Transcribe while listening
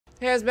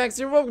Hey, Max,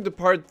 you're welcome to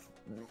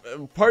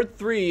part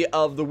 3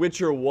 of The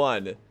Witcher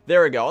 1.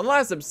 There we go. On the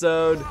last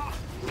episode,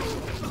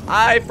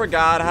 I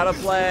forgot how to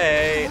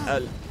play.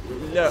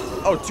 No.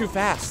 Oh, too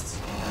fast.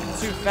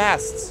 Too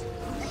fast.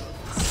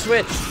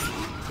 Switch.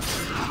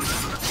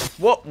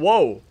 What?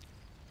 Whoa.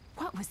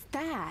 What was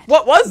that?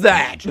 What was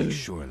that? Magic,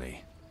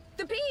 surely.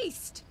 The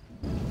beast.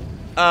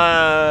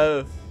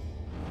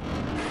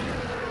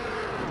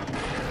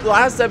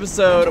 Last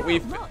episode we.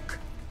 Look.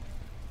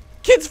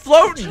 Kid's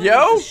floating,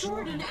 yo.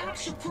 Sword and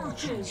axe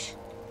approaches.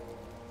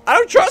 I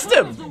don't trust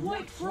Time of him. the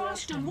white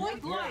frost and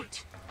white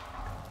light.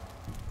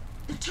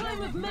 The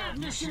time of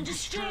madness and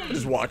disdain.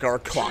 Just walk or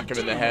clock him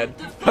in the head.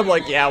 I'm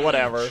like, yeah,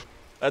 whatever.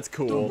 That's The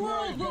cool.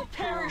 world will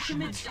perish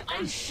amidst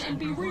ice and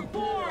be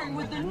reborn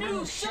with the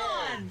new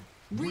sun.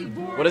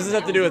 Reborn. What does this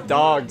have to do with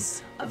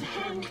dogs? Of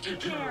hen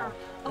Icar,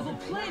 of a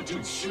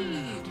planted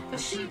seed, a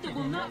seed that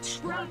will not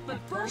sprout but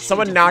burst.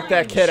 Someone into knock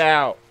that flames. kid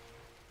out.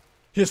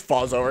 He just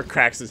falls over,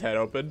 cracks his head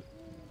open.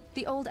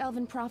 The old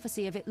elven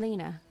prophecy of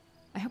Itlena.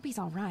 I hope he's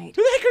all right.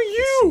 Who the heck are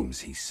you? Seems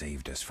he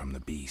saved us from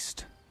the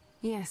beast.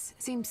 Yes,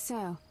 seems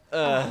so.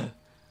 I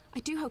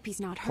do hope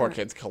he's not hurt. Poor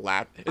kid's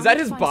collapsed. Is I'll that have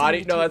to his find body?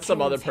 someone to No, take that's some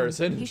care other of him.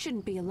 person. He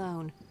shouldn't be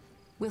alone.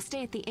 We'll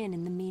stay at the inn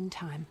in the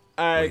meantime.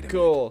 Alright, Wait a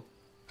cool.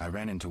 I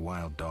ran into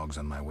wild dogs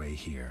on my way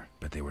here,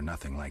 but they were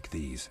nothing like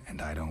these,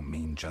 and I don't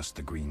mean just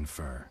the green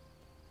fur.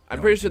 I'm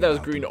The pretty only sure thing that was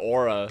about green them-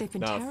 aura, They've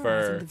been not terrorizing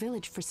fur. the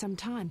village for some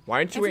time. Why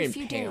aren't you Every wearing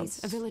few pants?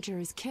 days, a villager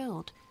is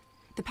killed.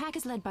 The pack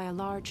is led by a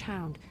large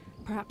hound,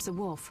 perhaps a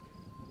wolf.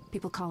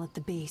 People call it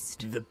the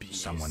beast. The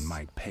beast. Someone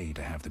might pay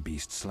to have the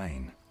beast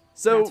slain.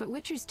 So, That's what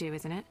witchers do,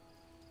 isn't it?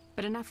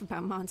 But enough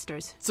about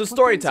monsters. So What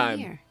story brings you time.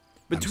 here?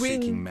 between.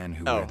 I'm seeking men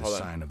who Oh, wear the hold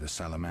on. sign of the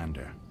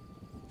salamander.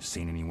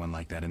 Seen anyone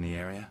like that in the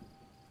area?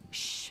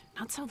 Shh,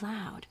 not so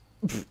loud.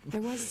 There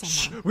was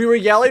someone. We were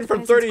yelling from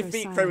Presence 30 grows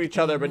feet from silent each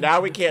other, when but you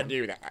now we mention can't them.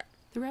 do that.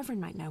 The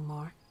Reverend might know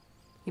more.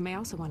 You may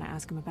also want to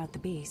ask him about the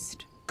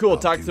beast. Cool, I'll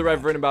talk do to the that.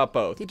 Reverend about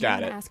both. Did you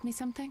Got want it. to ask me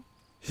something?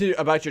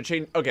 About your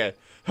change. Okay.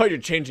 Oh, you're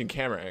changing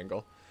camera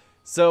angle.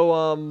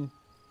 So,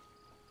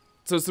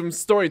 so some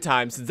story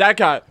time, since that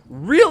got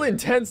real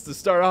intense to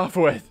start off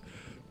with,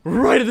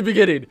 right at the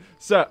beginning.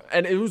 So,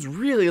 and it was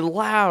really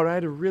loud. I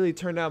had to really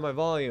turn down my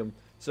volume.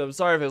 So I'm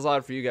sorry if it was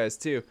loud for you guys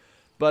too.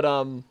 But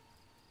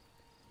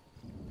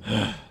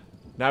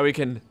now we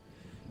can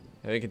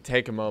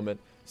take a moment.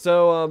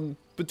 So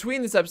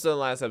between this episode and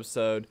last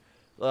episode,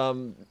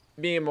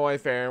 me and my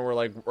wife Erin were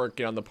like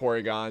working on the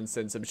Porygon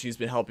since she's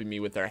been helping me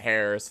with her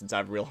hair since I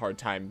have a real hard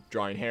time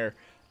drawing hair.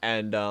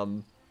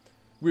 And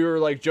we were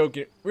like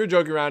joking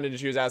around, and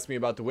she was asking me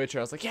about The Witcher.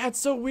 I was like, yeah, it's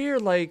so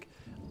weird. Like,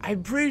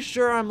 I'm pretty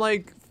sure I'm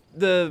like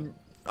the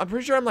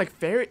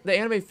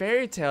anime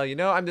fairy tale, you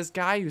know? I'm this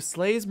guy who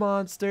slays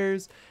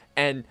monsters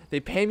and they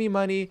pay me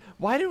money.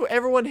 Why does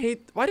everyone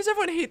hate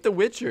the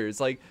Witchers?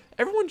 Like,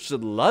 everyone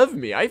should love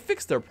me. I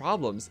fix their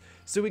problems.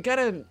 So we kind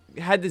of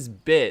had this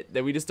bit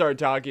that we just started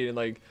talking and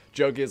like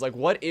joking. Is like,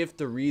 what if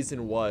the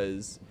reason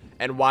was,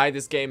 and why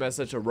this game has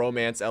such a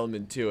romance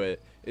element to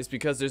it, is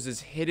because there's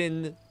this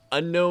hidden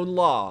unknown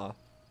law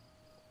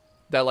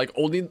that like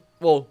only,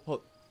 well,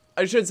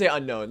 I shouldn't say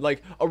unknown,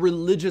 like a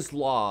religious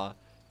law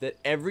that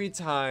every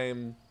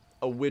time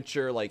a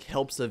Witcher like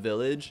helps a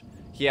village,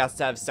 he has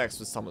to have sex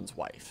with someone's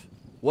wife.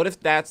 What if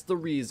that's the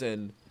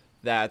reason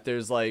that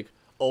there's like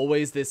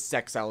always this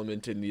sex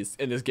element in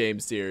this game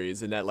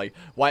series, and that like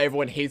why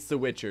everyone hates the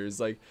Witchers?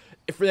 Like,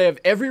 if they have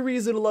every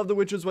reason to love the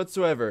Witchers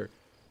whatsoever,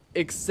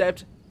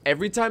 except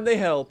every time they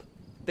help,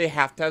 they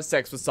have to have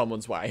sex with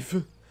someone's wife.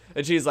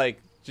 And she's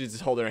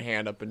just holding her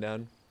hand up and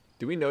down.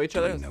 Do we know each Do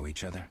other? we know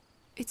each other?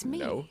 It's me,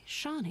 No.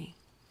 Shawnee.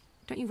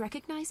 Don't you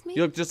recognize me?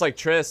 You look just like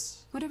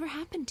Triss. Whatever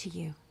happened to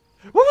you?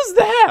 What was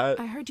that?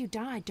 I heard you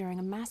died during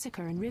a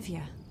massacre in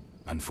Rivia.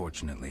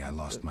 Unfortunately, I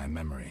lost my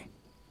memory.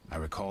 I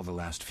recall the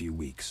last few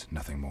weeks,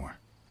 nothing more.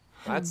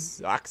 That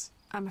sucks.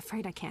 I'm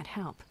afraid I can't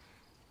help.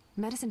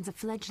 Medicine's a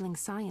fledgling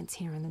science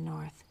here in the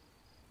north.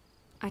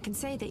 I can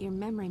say that your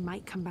memory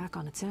might come back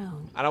on its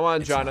own. I don't want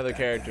to It's draw not another that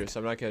character, bad. so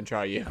I'm not going to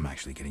draw you. I'm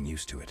actually getting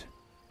used to it.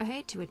 I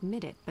hate to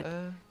admit it, but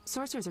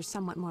sorcerers are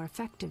somewhat more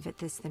effective at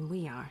this than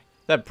we are.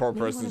 That poor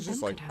Maybe one person's of them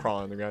just like could help.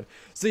 crawling on the ground.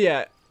 So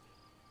yeah.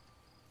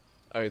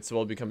 Alright, so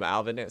we'll become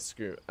Alvin.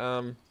 Screw.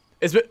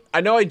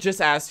 I know I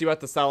just asked you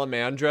about the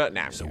Salamandra.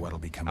 Nah, So what'll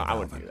become no, of I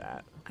wouldn't Alvin? do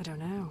that. I don't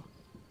know.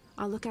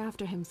 I'll look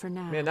after him for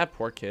now. Man, that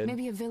poor kid.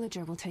 Maybe a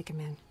villager will take him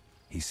in.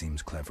 He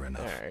seems clever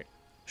enough. Alright.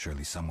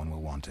 Surely someone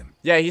will want him.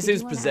 Yeah, he Did seems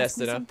you want to possessed ask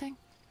me enough. something?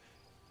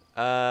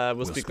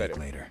 We'll speak later.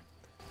 later.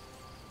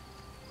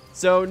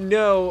 So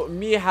no,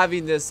 me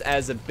having this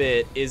as a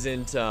bit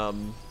isn't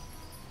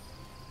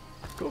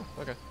cool.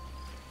 Okay.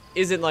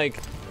 Isn't like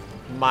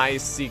my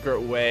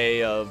secret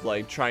way of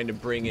like trying to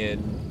bring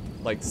in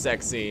like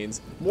sex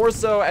scenes. More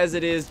so as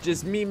it is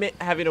just me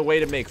having a way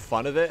to make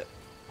fun of it.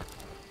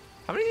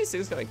 How many of these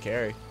things can I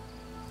carry?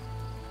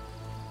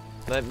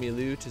 Let me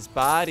loot his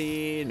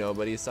body.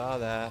 Nobody saw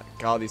that.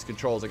 God, these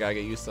controls, I gotta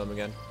get used to them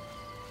again.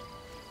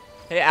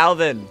 Hey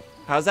Alvin,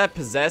 how's that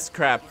possessed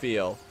crap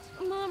feel?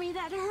 Mommy,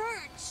 that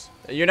hurts.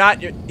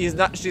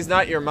 She's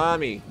not your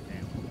mommy.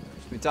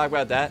 We talk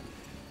about that.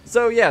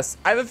 So yes,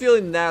 I have a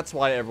feeling that's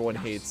why everyone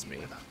hates me.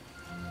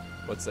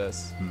 What's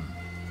this?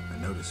 A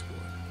notice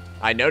board.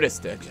 I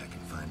noticed it. Maybe I can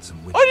find some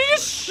Oh, you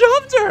just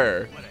shoved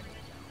her!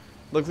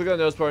 Look, click on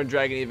the notice board and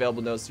drag any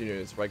available notes to your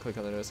news. Right click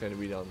on the notice going to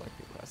read unlock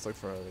requests. Look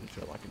for another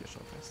to unlock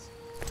additional quests.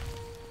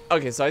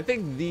 Okay, so I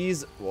think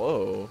these.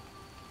 Whoa.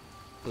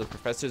 For the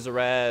professor's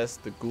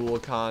arrest, the ghoul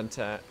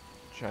contact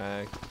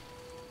track.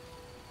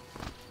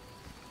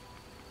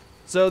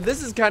 So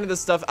this is kind of the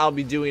stuff I'll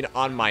be doing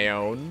on my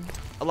own.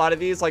 A lot of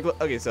these, like,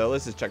 okay, so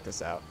let's just check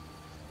this out.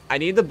 I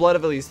need the blood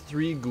of at least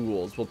 3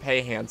 ghouls. We'll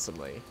pay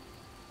handsomely.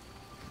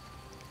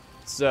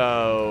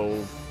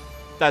 So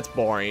that's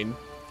boring.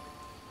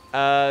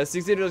 6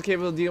 individuals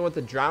capable of dealing with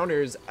the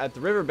drowners at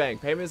the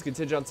riverbank. Payment is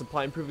contingent on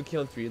supply and proof of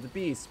killing 3 of the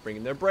beasts,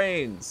 bringing their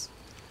brains.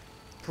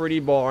 Pretty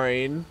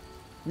boring.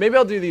 Maybe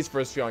I'll do these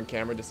first few on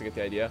camera just to get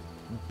the idea.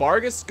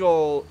 Bargus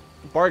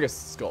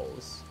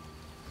skulls.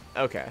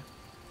 Okay.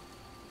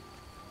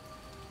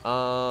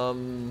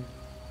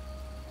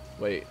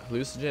 Wait,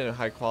 hallucinogen and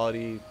high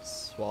quality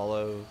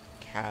swallow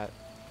cat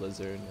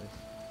blizzard.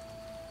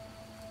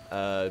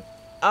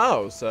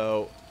 Oh,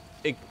 so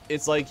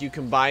it's like you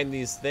combine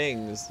these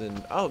things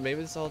and oh,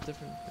 maybe it's all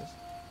different.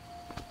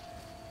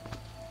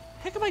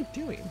 Heck am I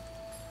doing?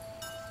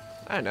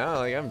 I don't know,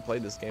 like I haven't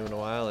played this game in a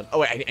while and oh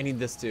wait, I need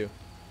this too.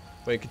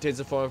 Wait, it contains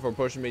a formula for a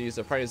potion made use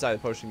of fighting inside. The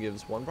potion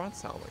gives 1 bronze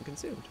talent when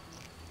consumed.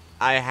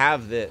 I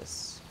have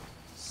this.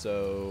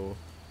 So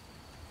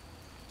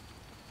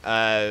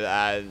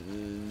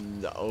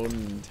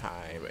own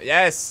time.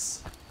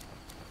 Yes!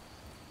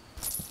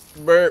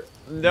 Burp.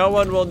 No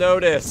one will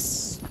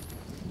notice.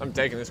 I'm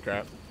taking this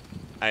crap.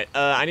 Alright,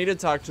 I need to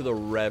talk to the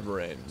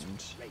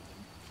Reverend.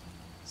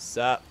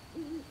 Sup?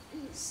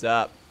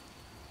 Sup?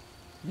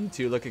 You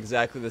two look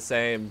exactly the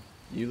same.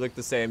 You look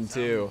the same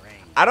too.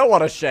 I don't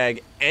want to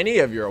shag any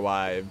of your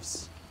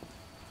wives.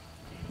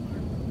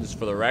 Just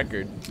for the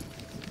record.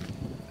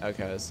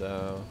 Okay,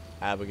 so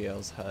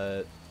Abigail's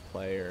hut,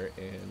 player,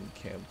 and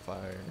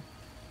campfire,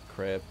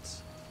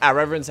 crypt. Ah,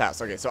 Reverend's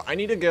house. Okay, so I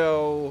need to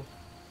go.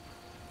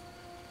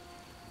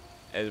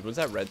 Was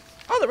that red?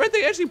 Oh, the red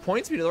thing actually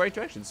points me to the right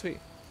direction. Sweet.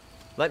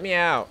 Let me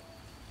out.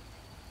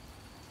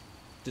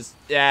 Just,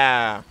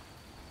 yeah.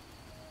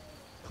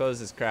 Close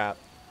this crap.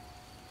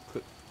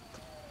 Close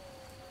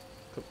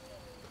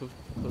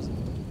it.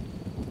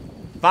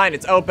 Fine,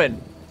 it's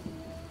open.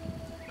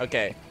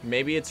 Okay,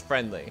 maybe it's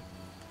friendly.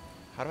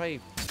 How do I...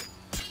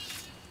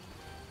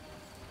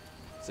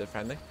 Is it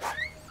friendly?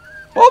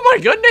 Oh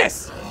my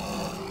goodness!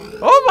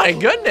 Oh my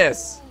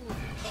goodness!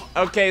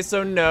 Okay,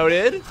 so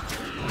noted.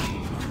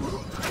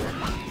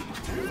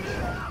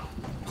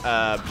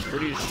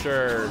 Pretty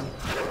sure...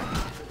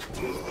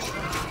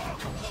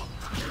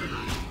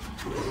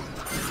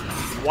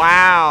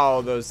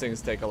 Wow, those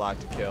things take a lot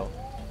to kill.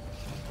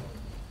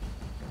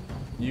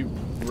 You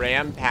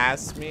ran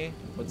past me?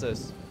 What's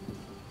this?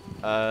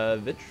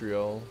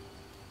 Vitriol.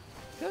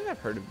 I feel like I've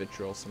heard of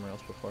vitriol somewhere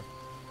else before.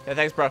 Yeah,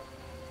 thanks, bro.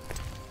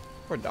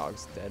 Poor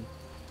dog's dead.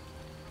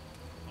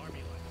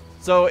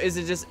 So, is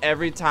it just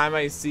every time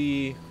I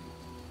see...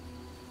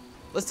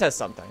 Let's test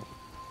something.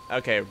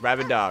 Okay,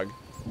 rabid dog.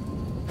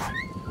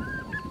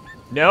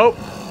 Nope.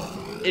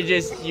 It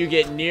just, you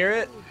get near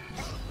it.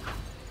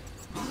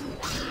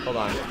 Hold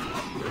on.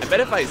 I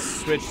bet if I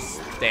switch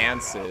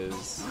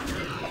stances...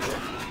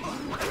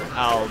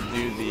 I'll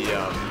do the,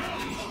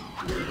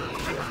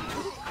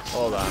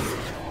 hold on.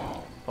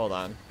 Hold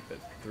on.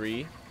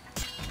 3,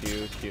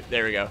 2, 2.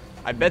 There we go.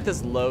 I bet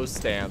this low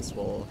stance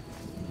will...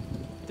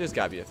 There's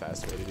gotta be a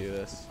fast way to do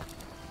this.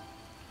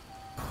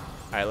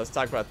 Alright, let's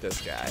talk about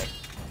this guy.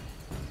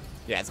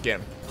 Yeah, let's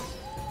get him.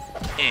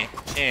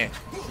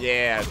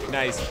 Yeah,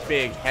 nice,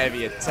 big,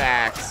 heavy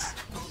attacks.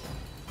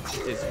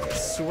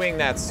 Just swing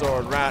that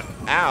sword right...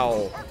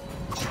 Ow.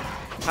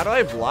 How do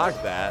I block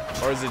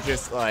that? Or is it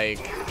just,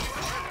 like...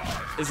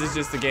 This is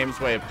just the game's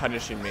way of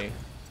punishing me.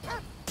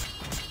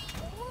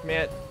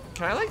 Man,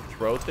 can I like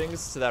throw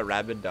things to that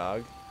rabid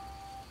dog?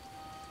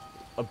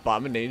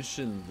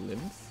 Abomination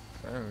lymph?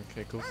 Oh,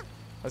 okay, cool.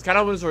 I was kind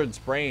of hoping for its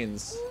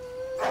brains.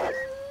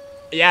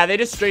 Yeah, they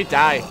just straight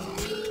die.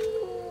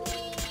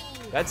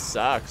 That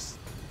sucks.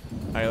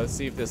 Alright, let's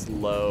see if this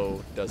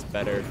low does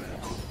better.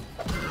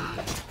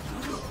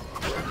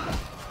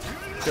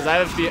 Because I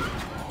have a feel...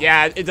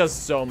 Yeah, it does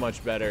so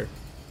much better.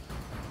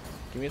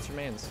 Give me its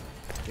remains.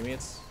 Give me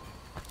its...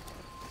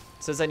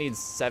 It says I need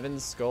 7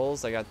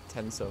 skulls. I got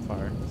 10 so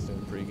far. It's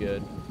doing pretty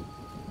good.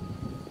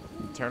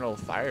 Eternal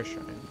fire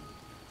shrine.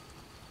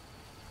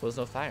 Well, there's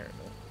no fire in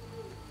it.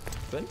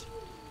 Flint?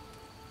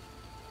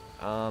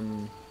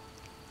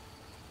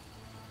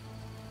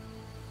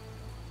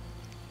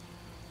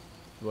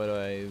 What do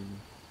I...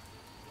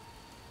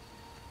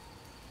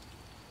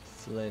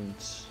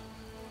 Flint.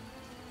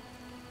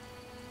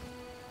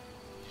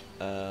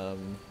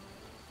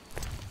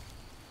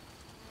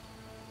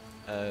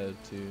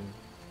 To...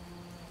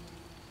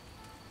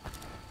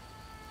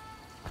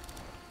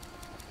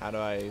 How do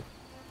I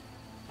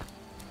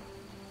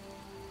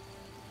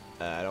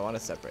don't want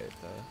to separate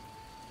the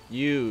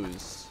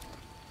use.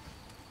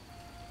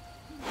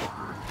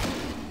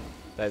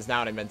 That is not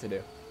what I meant to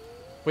do.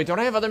 Wait, don't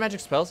I have other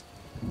magic spells?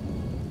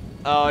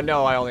 Oh,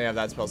 no, I only have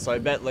that spell. So I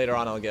bet later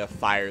on I'll get a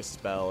fire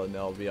spell and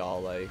they'll be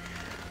all like...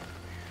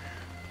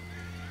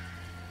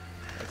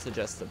 That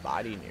suggests a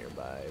body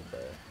nearby,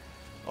 but...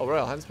 Oh,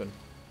 Royal Huntsman.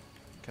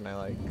 Can I,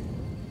 like...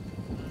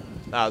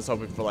 I was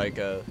hoping for, like,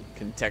 a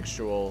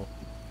contextual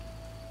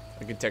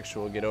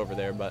get over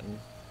there button.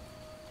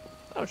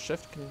 Oh,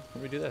 shift, can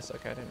we do this?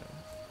 Okay, I didn't know.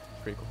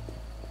 Pretty cool.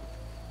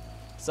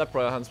 What's up,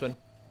 Royal Huntsman?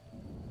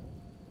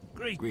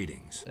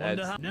 Greetings.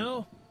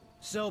 No?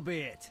 So be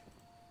it.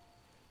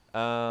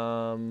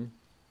 How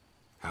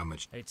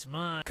much? It's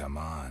mine. Come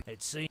on.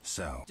 It seems.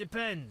 So.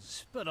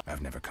 Depends, but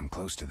I've never come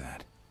close to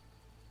that.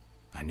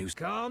 I knew.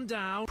 calm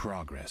down.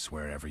 Progress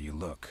wherever you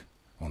look.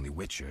 Only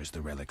witchers,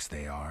 the relics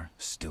they are,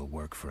 still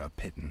work for a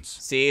pittance.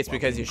 See, it's While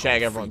because being you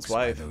shag called everyone's freaks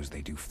by wife. those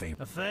they do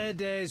favor. A fair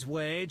day's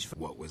wage for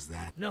What was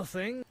that?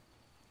 nothing.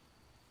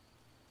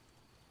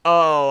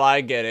 Oh,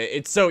 I get it.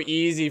 It's so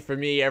easy for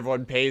me,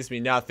 everyone pays me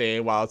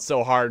nothing, while it's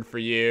so hard for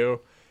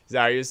you. Is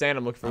that what you're saying?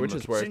 I'm looking for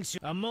witches' work. Since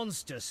a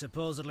monster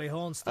supposedly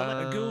haunts them,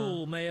 a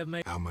ghoul may have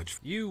made. How much?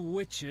 You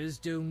witches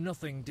do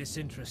nothing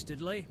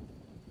disinterestedly.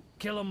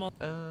 Kill a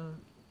monster.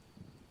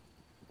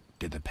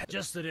 Did the pet?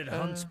 Just that it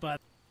hunts by.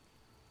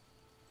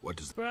 What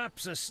does?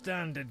 Perhaps a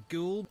standard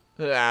ghoul.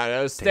 Ah,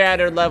 no,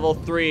 standard level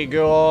 3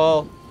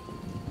 ghoul.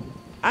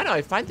 I don't know,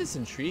 I find this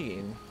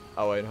intriguing.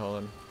 Oh, wait, hold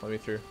on. Let me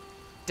through.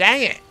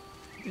 Dang it!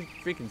 You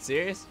freaking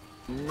serious?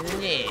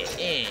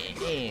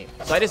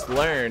 So I just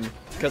learned,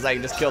 because I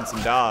just killed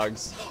some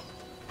dogs,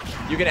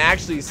 you can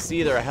actually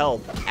see their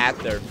health at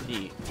their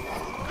feet.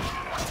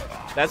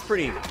 That's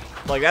pretty,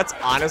 like, that's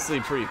honestly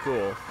pretty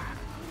cool.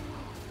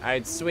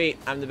 Alright, sweet,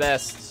 I'm the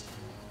best.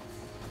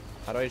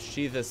 How do I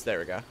sheath this? There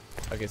we go.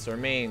 Okay, so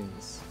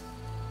remains.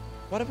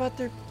 What about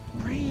their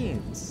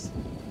brains?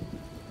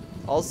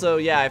 Also,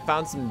 yeah, I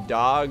found some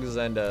dogs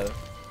and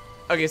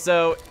okay,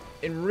 so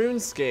in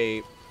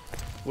RuneScape,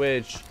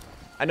 which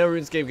I know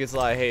RuneScape gets a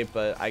lot of hate,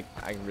 but I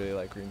really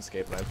like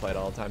RuneScape and I play it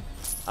all the time.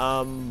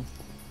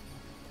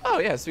 Oh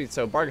yeah, sweet.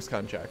 So Bargus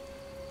contract.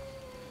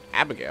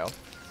 Abigail.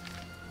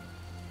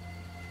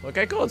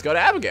 Okay, cool. Let's go to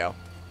Abigail.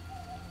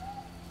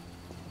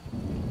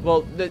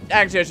 Well,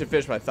 actually, I should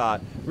finish my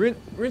thought.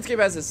 RuneScape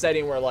has a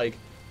setting where like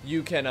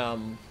you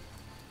can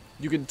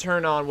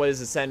turn on what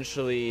is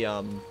essentially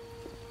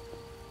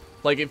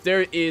like if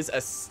there is a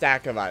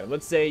stack of items.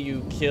 Let's say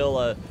you kill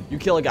a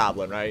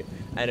goblin, right?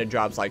 And it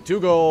drops like 2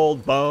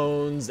 gold,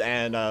 bones,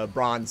 and a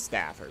bronze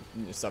staff or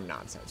some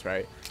nonsense,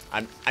 right?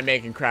 I'm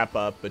making crap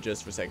up, but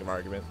just for sake of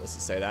argument, let's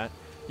just say that.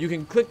 You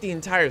can click the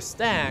entire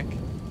stack,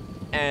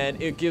 and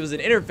it gives an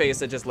interface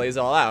that just lays it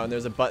all out. And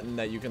there's a button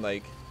that you can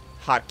like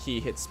hotkey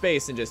hit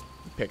space and just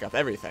pick up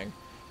everything.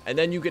 And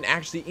then you can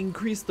actually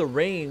increase the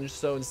range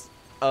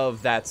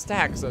of that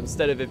stack. So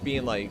instead of it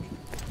being like,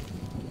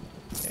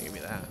 yeah, give me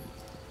that.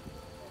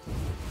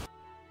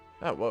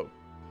 Oh, whoa.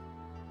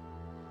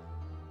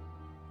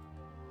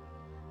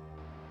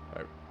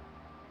 Alright.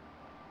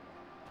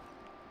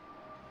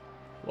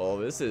 Well,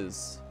 this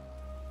is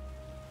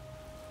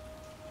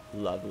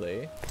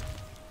lovely.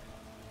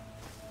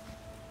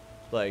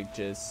 Like,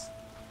 just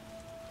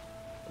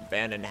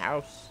abandoned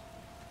house.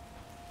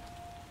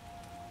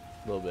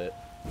 A little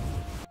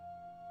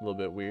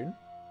bit weird.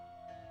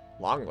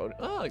 Long load.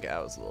 Oh, okay,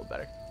 that was a little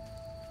better.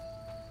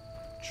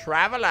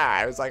 Traveler.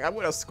 I was like, I'm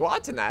gonna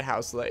squat in that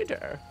house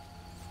later.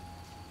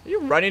 Are you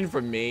running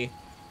from me?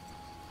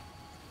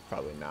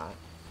 Probably not.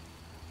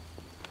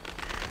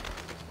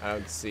 I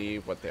don't see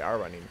what they are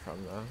running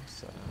from though,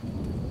 so.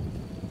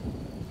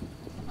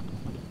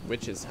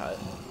 Witch's hut.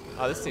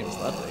 Oh, this seems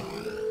lovely.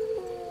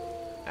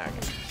 Okay,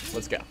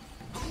 let's go.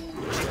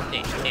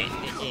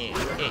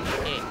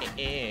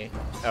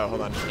 Oh,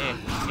 hold on.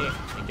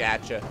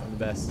 Gotcha. I'm the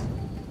best.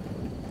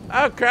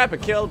 Oh crap, I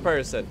killed a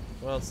person.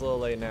 Well, it's a little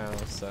late now,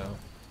 so.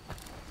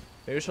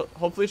 Maybe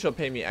hopefully she'll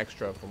pay me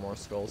extra for more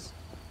skulls.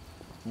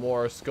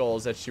 More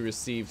skulls that she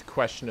received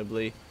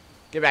questionably.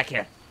 Get back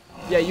here.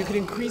 Yeah, you can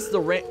increase the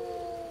range.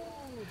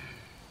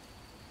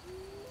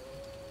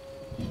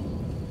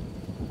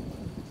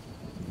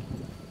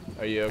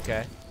 Are you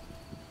okay?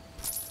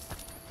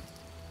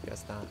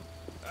 Guess not.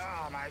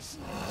 Oh, my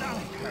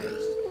stomach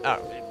hurts. Oh.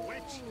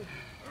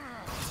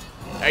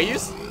 Are you?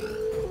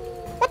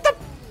 What the?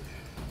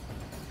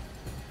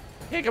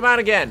 Hey, come on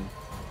again.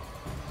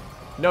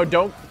 No,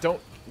 don't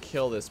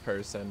kill this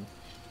person.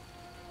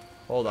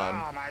 Hold on.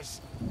 Oh, my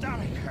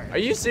stomach hurts. Are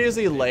you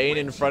seriously laying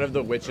in front of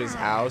the witch's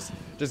house?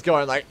 Just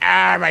going like,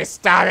 ah, my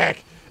stomach.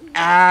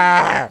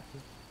 Ah.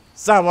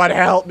 Someone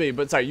help me.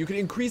 But sorry, you can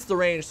increase the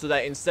range so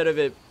that instead of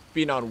it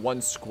being on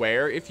one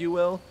square, if you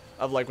will,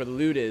 of like where the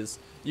loot is,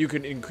 you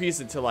can increase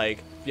it to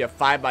like be a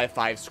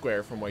 5x5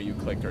 square from where you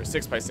clicked, or a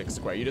 6x6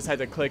 square. You just had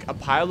to click a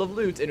pile of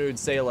loot and it would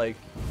say like,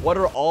 what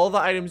are all the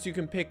items you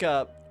can pick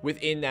up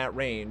within that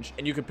range,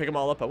 and you can pick them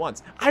all up at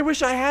once. I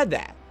wish I had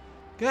that.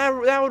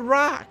 That would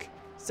rock.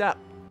 Sup?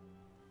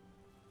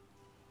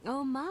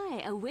 Oh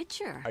my, a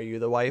witcher. Are you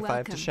the wife I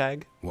have to Welcome.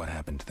 shag? What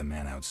happened to the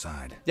man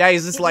outside? Yeah,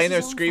 he's just It was laying there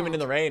his own screaming in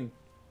fault. the rain.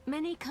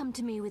 Many come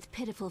to me with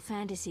pitiful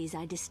fantasies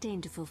I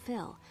disdain to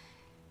fulfill.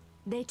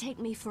 They take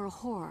me for a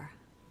whore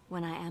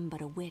when I am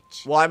but a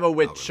witch. Well, I'm a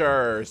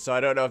witcher, so I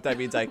don't know if that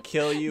means I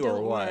kill you or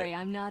Don't what. worry,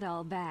 I'm not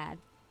all bad.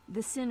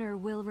 The sinner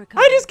will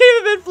recover. I just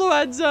gave him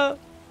influenza.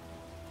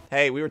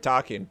 Hey, we were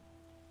talking.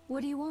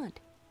 What do you want?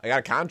 I got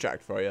a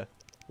contract for you.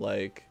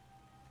 Like,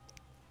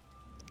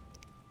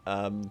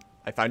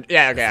 I found.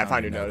 Yeah, okay, I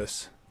found your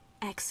notice.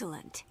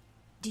 Excellent.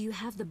 Do you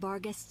have the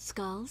Barghest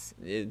skulls?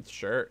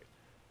 Sure.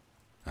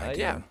 I do.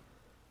 Yeah.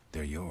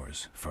 They're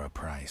yours for a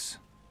price.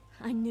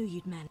 I knew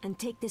you'd manage. And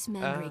take this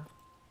mandrake.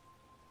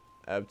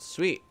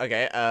 Sweet.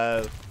 Okay.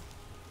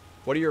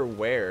 What are your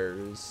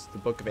wares? The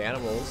Book of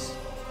Animals.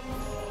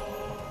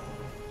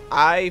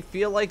 I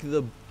feel like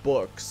the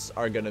books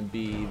are gonna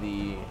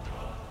be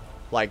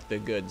the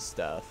good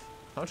stuff.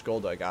 How much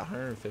gold do I got?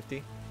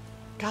 150.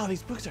 God,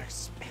 these books are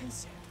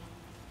expensive.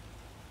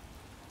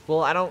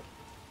 Well, I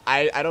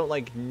don't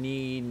like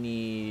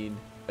need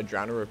a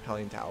drowner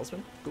repelling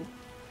talisman. Cool.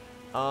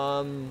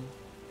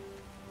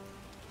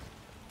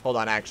 Hold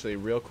on, actually,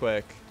 real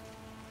quick.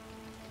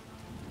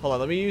 Hold on,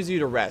 let me use you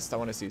to rest. I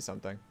want to see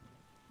something.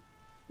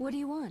 What do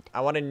you want?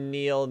 I want to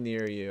kneel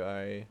near you.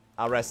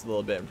 I'll rest a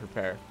little bit and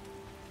prepare.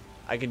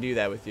 I can do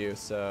that with you,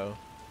 so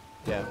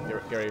yeah,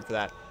 get ready for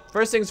that.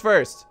 First things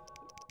first.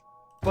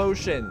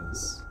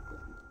 Potions.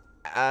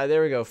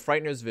 There we go.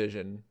 Frightener's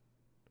Vision.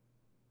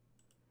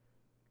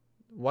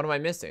 What am I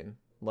missing?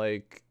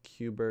 Like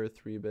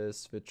Cubert,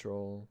 Rebus,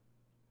 Vitriol.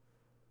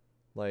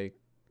 Like,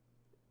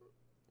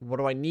 what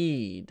do I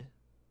need?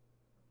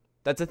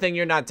 That's a thing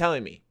you're not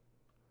telling me.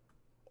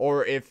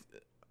 Or if,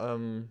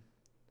 so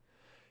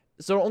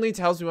it only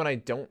tells me when I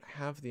don't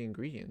have the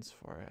ingredients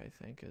for it,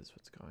 I think, is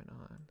what's going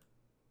on.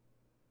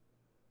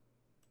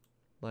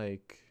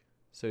 Like,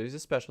 so there's a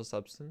special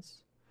substance.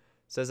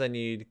 It says I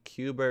need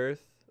Cubert.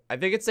 I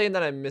think it's saying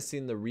that I'm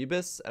missing the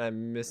Rebus and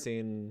I'm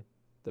missing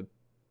the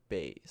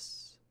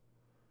base.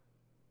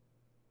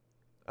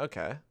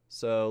 Okay,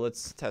 so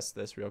let's test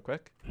this real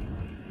quick.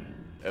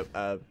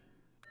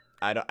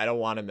 I don't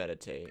want to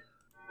meditate.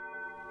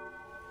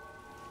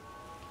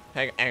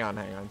 Hang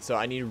on. So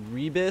I need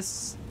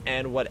Rebus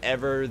and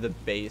whatever the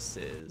base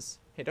is.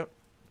 Hey, don't.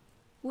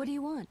 What do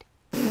you want?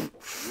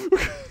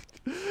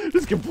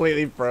 Just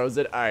completely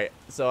frozen. All right,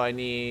 so I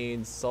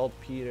need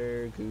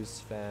saltpeter, goose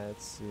fat,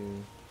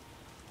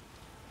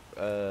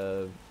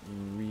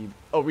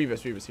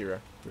 Rebus.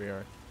 Here we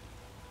are.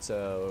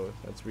 So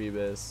that's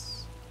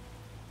Rebus.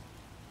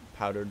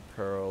 Powdered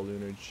pearl,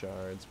 lunar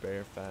shards,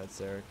 bear fat,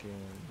 Zerkin,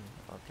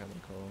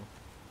 alchemical,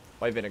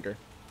 white vinegar.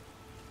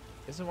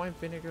 Isn't white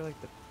vinegar like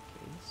the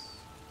base?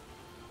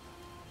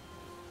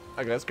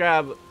 Okay,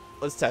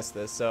 let's test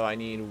this. So I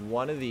need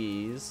one of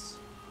these.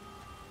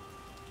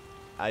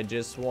 I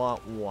just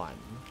want one.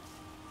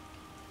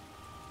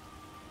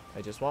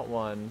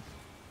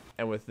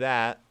 And with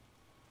that,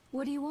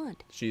 what do you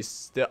want? she's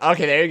still,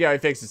 okay, there you go, he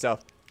fixed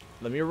himself.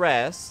 Let me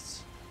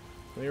rest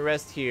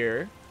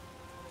here.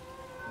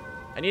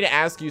 I need to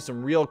ask you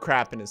some real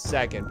crap in a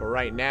second, but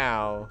right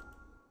now,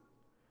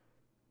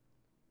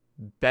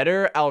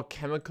 better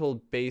alchemical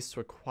base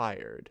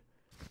required.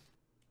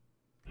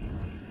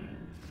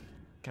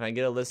 Can I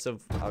get a list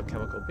of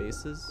alchemical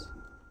bases?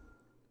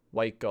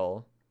 White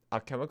gull.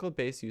 Alchemical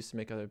base used to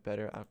make other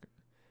better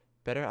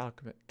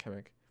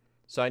alchemic.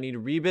 So I need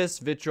Rebus,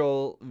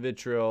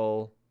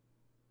 vitriol.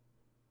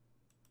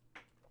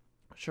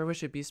 Sure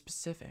wish it'd be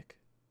specific.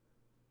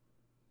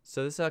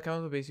 So this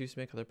alchemical base used to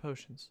make other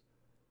potions.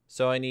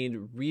 So I need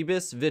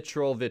Rebus,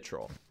 vitriol.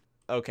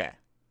 Okay.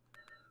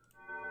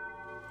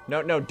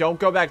 No, don't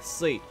go back to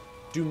sleep.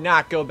 Do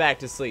not go back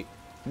to sleep.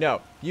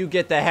 No, you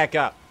get the heck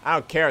up. I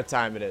don't care what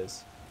time it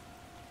is.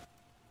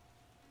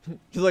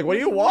 She's like, what do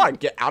you want?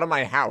 Get out of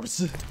my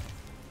house.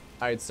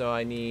 Alright, so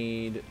I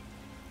need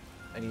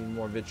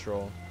more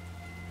vitriol.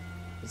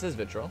 This says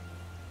vitriol.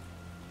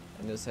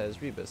 And this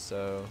has Rebus,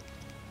 so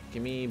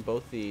give me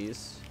both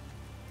these.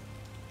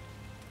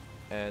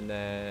 And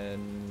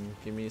then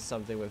give me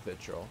something with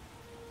vitriol.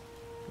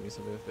 This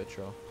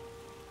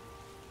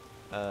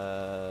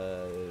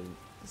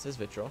is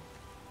vitriol.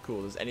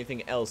 Cool. Does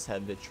anything else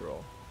have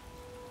vitriol?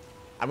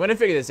 I'm gonna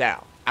figure this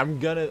out.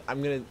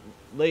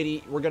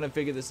 Lady, we're gonna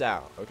figure this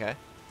out, okay?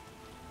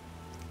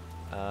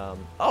 Oh,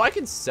 I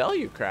can sell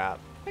you crap.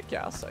 Heck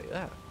yeah, I'll sell you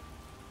that.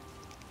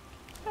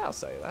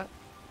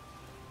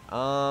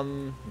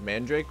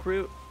 Mandrake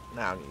root?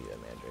 No, I don't need a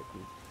mandrake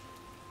root.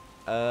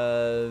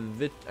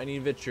 I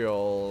need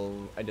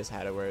vitriol. I just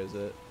had it. Where is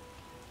it?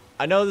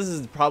 I know this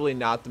is probably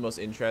not the most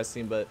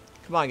interesting, but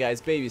come on,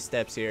 guys. Baby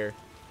steps here.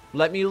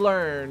 Let me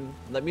learn.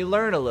 Let me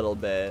learn a little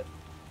bit.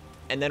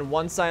 And then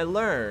once I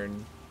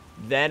learn,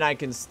 then I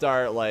can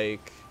start,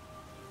 like,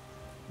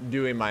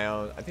 doing my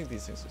own. I think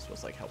these things are supposed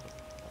to, like, help with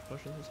health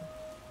potions or something.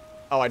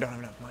 Oh, I don't have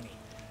enough money.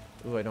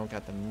 Ooh, I don't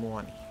got the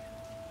money.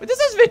 But this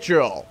is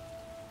vitriol.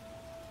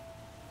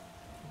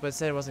 But it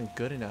said it wasn't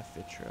good enough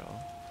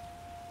vitriol.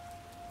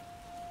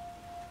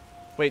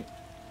 Wait, do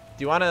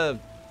you want to...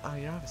 Oh,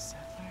 you don't have a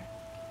sapphire?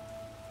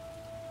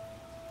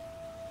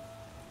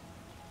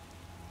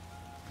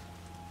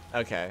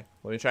 Okay,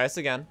 let me try this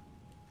again.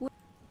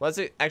 Let's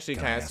actually,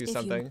 can I ask you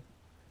something?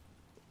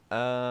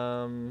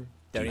 Don't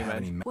Do you you have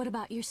any mind? What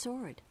about your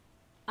sword?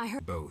 I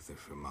heard. Both are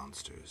for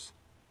monsters.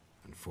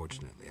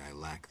 Unfortunately, I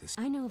lack this.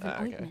 I know of an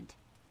Okay. ointment.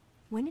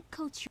 When it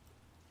coats your.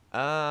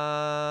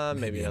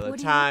 Maybe another What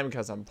do you- time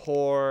because I'm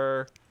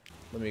poor.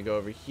 Let me go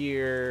over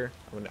here.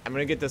 I'm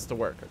gonna get this to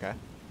work, okay?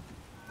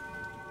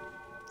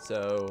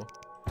 So,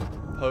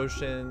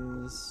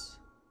 potions.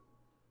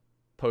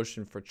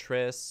 Potion for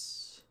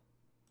Triss.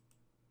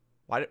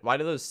 Why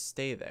do those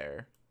stay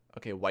there?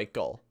 Okay, White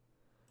Gull.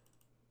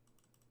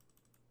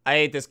 I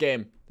hate this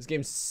game. This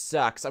game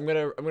sucks. I'm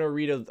gonna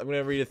read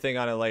a thing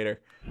on it later.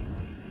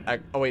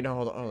 Oh wait, no,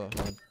 hold on.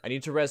 I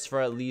need to rest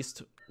for at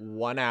least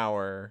 1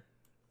 hour.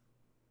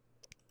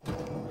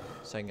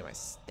 So I can get my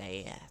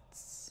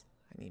stats.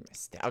 I need my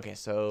stats. Okay,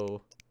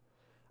 so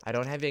I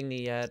don't have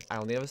Igni yet. I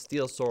only have a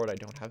steel sword. I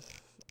don't have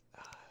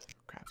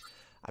crap.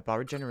 I bought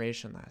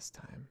regeneration last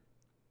time.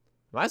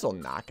 Might as well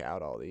knock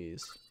out all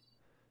these.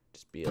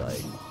 Just be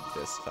like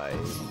this fight.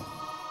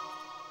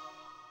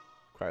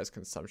 Requires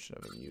consumption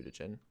of a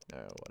mutagen.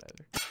 No,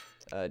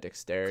 whatever.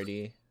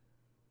 Dexterity.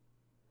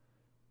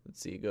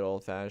 Let's see, good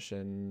old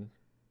fashioned.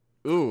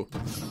 Ooh.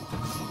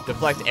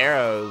 Deflect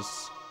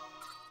arrows.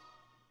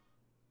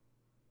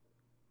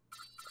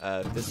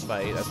 This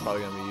fight, that's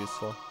probably gonna be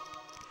useful.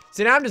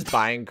 See, now I'm just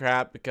buying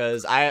crap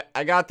because I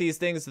got these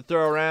things to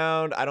throw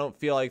around. I don't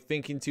feel like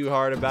thinking too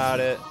hard about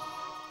it.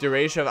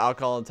 Duration of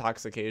alcohol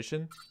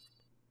intoxication.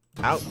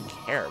 I don't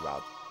care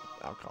about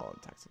alcohol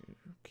intoxication.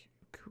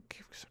 Who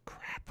gives a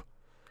crap?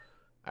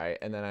 Alright,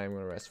 and then I'm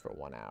gonna rest for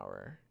 1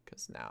 hour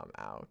because now I'm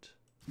out.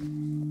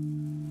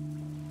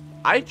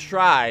 I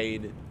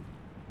tried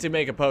to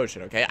make a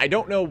potion, okay? I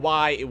don't know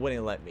why it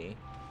wouldn't let me.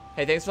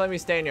 Hey, thanks for letting me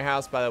stay in your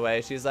house, by the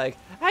way. She's like,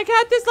 I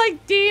got this,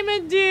 like,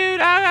 demon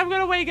dude. I'm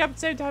gonna wake up at the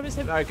same time as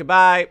him. All right,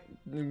 goodbye.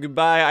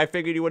 Goodbye. I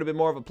figured you would have been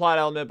more of a plot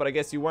element, but I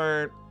guess you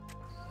weren't.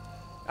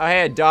 Oh,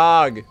 hey, a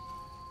dog.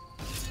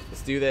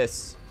 Let's do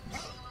this.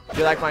 Do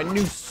you like my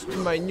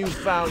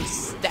newfound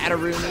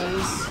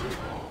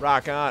stataroonies?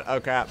 Rock on. Oh,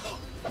 crap.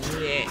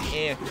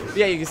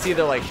 Yeah, you can see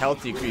the, like,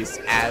 health decrease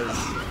as...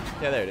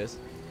 Yeah, there it is.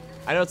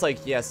 I know it's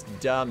like, yes,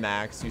 duh,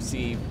 Max. You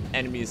see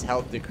enemies'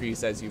 health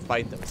decrease as you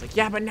fight them. It's like,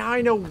 yeah, but now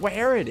I know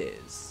where it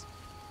is.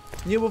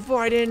 You know,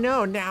 before I didn't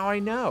know. Now I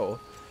know.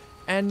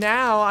 And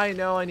now I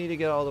know I need to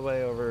get all the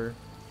way over.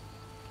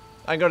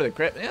 I can go to the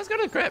crypt. Yeah, let's go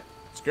to the crypt.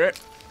 Screw it.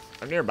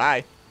 I'm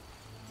nearby.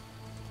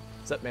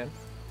 What's up, man?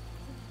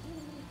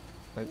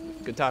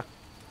 Good talk.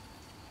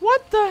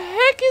 What the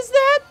heck is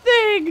that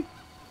thing?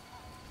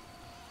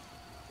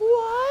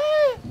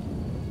 What?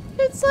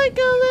 It's like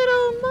a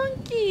little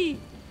monkey.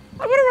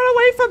 I'm gonna run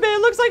away from it. It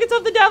looks like it's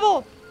of the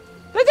devil.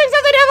 That thing's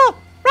of the devil.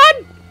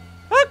 Run!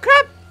 Oh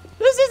crap!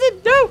 This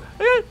isn't. No!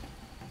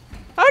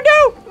 Oh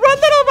no! Run,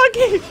 little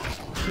monkey!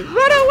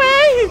 Run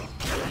away!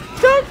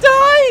 Don't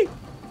die!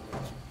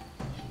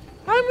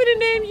 I'm gonna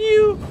name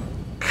you.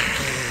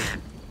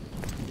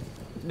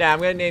 Nah, I'm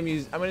gonna name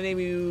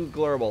you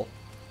Glurble.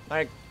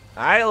 Alright,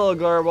 little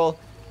Glurble.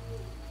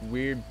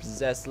 Weird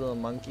possessed little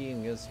monkey.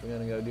 And guess we're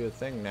gonna go do a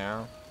thing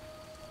now.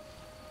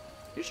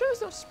 You sure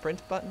there's no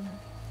sprint button?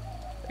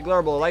 Hey,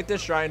 Glurble, light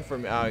this shrine for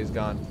me. Oh, he's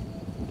gone.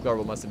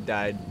 Glurble must have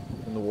died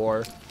in the war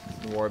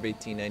of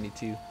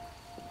 1892.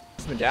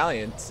 This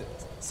medallion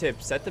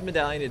tip. Set the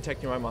medallion to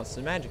detect nearby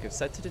monsters magic. If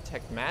set to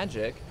detect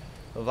magic,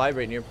 it will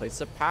vibrate near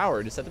places of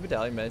power. To set the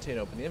medallion, meditate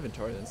and open the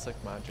inventory, then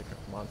select magic or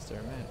monster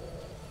or man.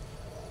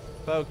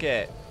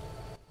 Okay.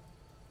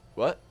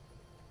 What?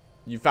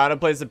 You found a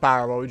place of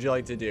power. What would you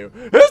like to do?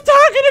 Who's talking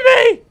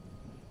to me?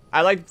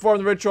 I like to perform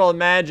the ritual of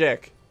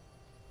magic.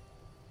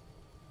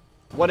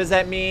 What does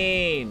that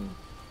mean?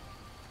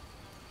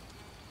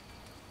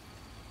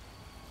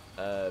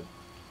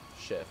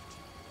 Shift.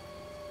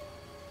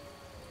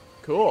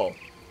 Cool.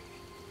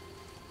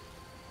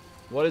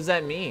 What does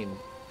that mean?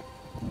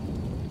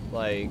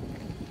 Like...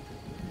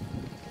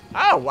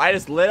 Oh, I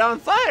just lit on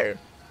fire.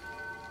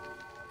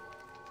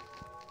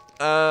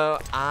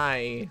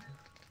 I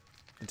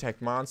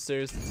detect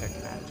monsters,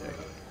 detect magic.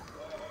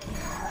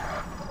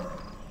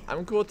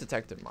 I'm cool with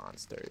detecting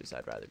monsters.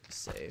 I'd rather be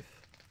safe.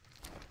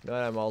 You know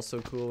what I'm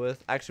also cool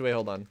with? Actually, wait,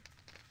 hold on.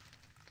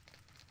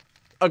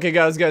 Okay,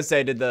 guys, I was gonna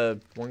say, did the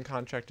one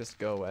contract just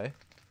go away?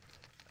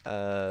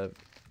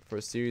 For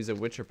a series of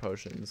Witcher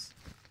potions.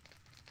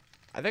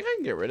 I think I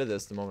can get rid of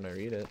this the moment I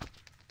read it.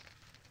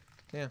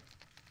 Yeah.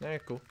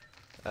 Alright, cool.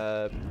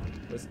 Come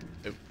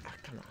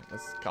on,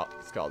 let's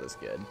call this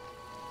good.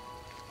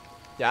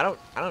 Yeah,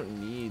 I don't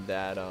need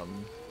that, I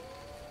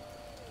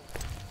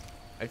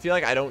feel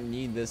like I don't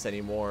need this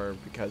anymore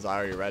because I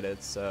already read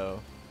it,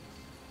 so.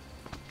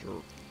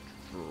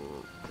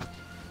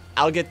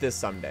 I'll get this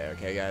someday,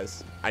 okay,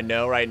 guys? I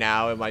know right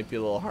now it might be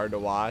a little hard to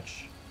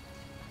watch.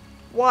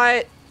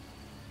 What?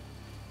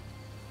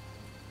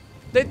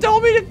 They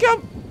told me to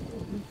come.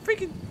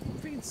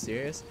 Freaking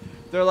serious?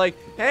 They're like,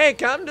 hey,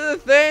 come to the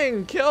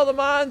thing, kill the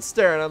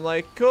monster, and I'm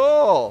like,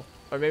 cool.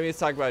 Or maybe it's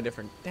talking about a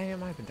different.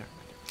 Damn, I've been talking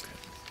about different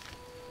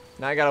things.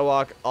 Now I gotta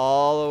walk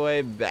all the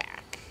way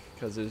back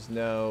because there's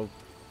no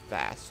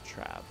fast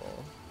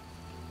travel.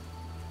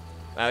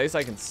 At least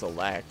I can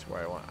select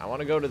where I want. I want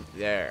to go to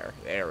there.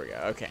 There we go.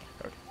 Okay.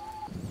 Okay.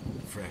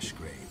 Fresh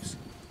graves.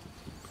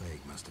 Plague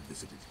must have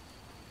visited.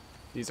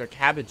 These are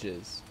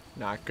cabbages,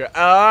 not good.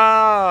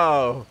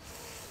 Oh,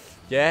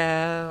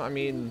 yeah. I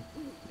mean,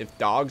 if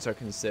dogs are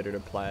considered a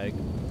plague,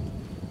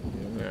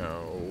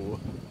 no.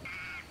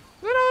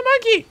 Look at the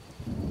monkey.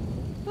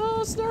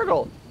 Oh,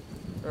 Snurgle.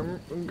 Or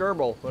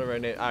Gerbil, whatever I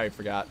name. I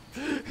forgot.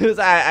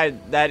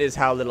 That is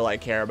how little I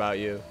care about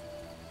you.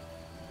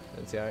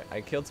 Let's see.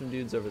 I killed some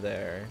dudes over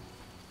there.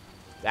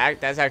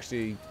 That's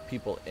actually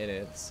people in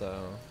it.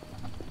 So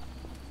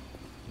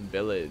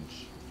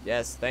village.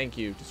 Yes, thank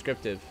you.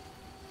 Descriptive.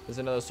 There's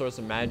another source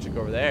of magic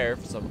over there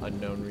for some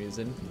unknown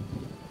reason.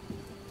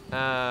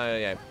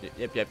 Yeah.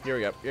 Yep. Here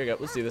we go. Here we go.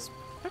 Let's see this.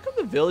 How come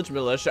the village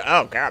militia?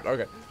 Oh crap.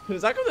 Okay.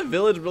 How come the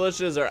village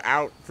militias are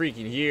out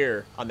freaking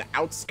here on the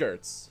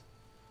outskirts?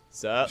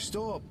 Sup?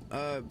 Stop.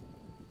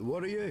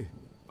 What are you?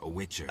 A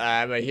witcher.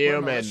 I'm a We're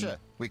human. militia.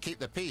 We keep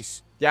the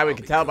peace. Yeah, we I'll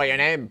can be tell by going.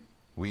 your name.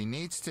 We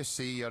needs to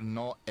see you're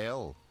not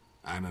ill.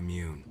 I'm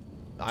immune.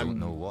 Don't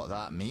know what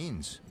that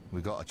means.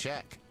 We got to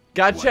check.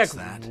 Gotta What's check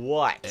that?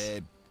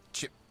 what?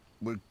 Chip,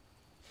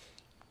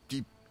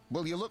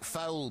 well, you look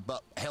foul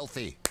but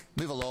healthy.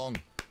 Move along.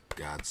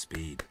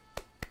 Godspeed.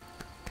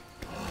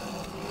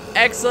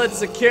 Excellent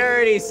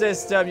security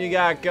system you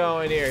got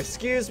going here.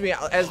 Excuse me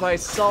as I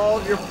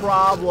solve your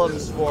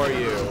problems for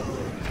you.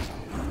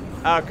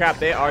 Oh crap,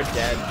 they are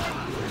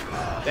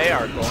dead. They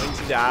are going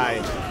to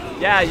die.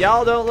 Yeah,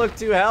 y'all don't look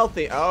too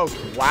healthy. Oh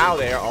wow,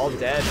 they are all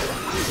dead.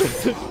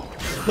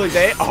 Look,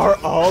 they are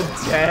all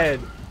dead.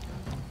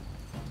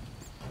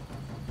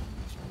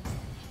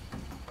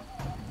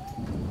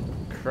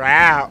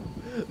 Crap.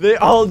 They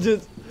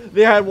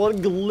had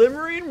one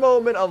glimmering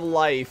moment of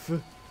life.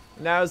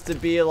 Now is to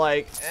be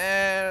like,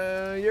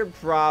 you're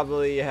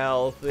probably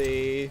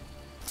healthy.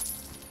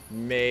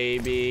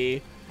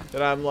 Maybe.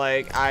 And I'm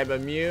like, I'm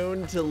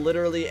immune to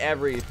literally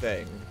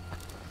everything.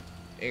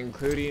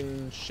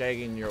 Including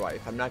shagging your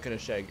wife. I'm not gonna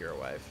shag your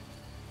wife.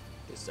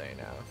 Just saying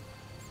now.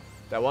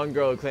 That one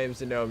girl who claims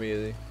to know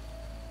me.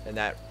 And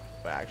that,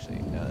 well actually,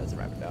 no, that's a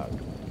rabid dog. I'm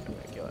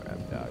gonna kill that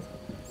rabid dog.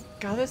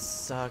 God, this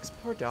sucks.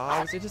 Poor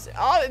dogs. They just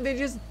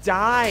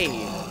die.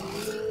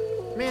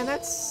 Man,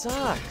 that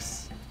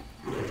sucks.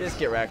 Just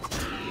get wrecked.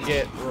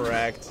 Get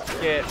wrecked.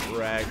 Get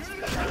wrecked.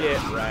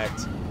 Get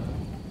wrecked.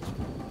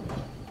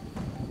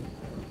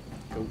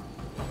 Cool.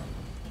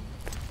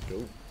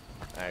 Cool.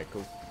 Alright,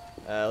 cool.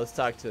 Let's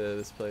talk to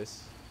this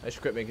place. I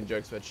should quit making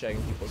jokes about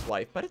shagging people's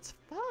wife, but it's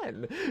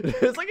fun.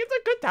 It's like, it's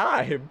a good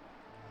time.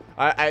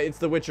 It's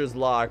the Witcher's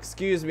Law.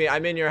 Excuse me,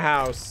 I'm in your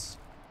house.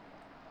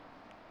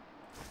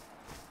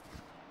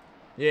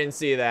 You didn't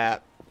see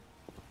that.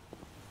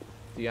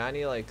 Do you got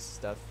any, like,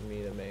 stuff for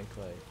me to make,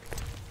 like...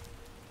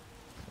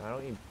 I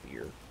don't need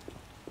beer.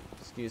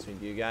 Excuse me,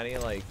 do you got any,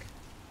 like...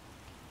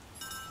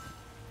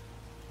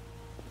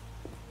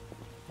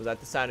 Was that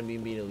the sound of me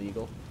being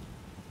illegal?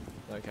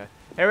 Okay.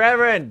 Hey,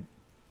 Reverend!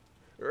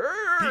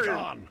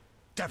 Begone,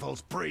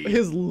 devil's breed.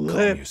 His Calm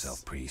lips.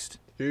 yourself, priest.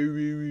 I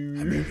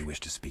merely wish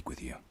to speak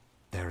with you.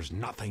 There's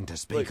nothing to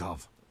speak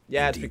of.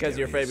 Yeah, it's Indeed because there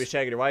you're afraid to be is.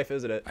 shagging your wife,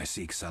 isn't it? I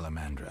seek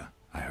Salamandra.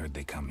 I heard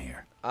they come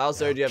here. I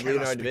also heard you have kill us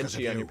Leonardo da because of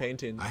Vinci on you. your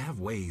painting. I have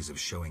ways of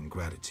showing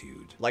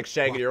gratitude. Like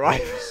shagging your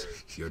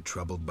wife. You're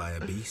troubled by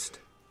a beast?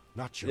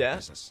 Not your Yeah.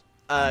 business.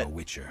 I'm a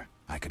witcher.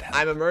 I could help.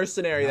 I'm a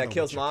mercenary that Another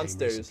kills witcher came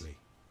monsters. recently.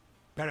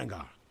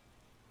 Berengar.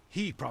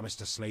 He promised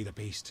to slay the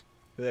beast.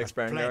 Who the heck's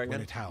but fled Berengar when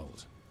again? it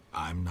howled.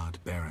 I'm not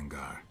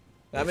Berengar.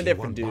 I'm a If you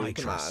different want my dude,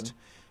 come trust, on.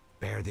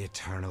 bear the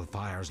eternal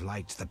fire's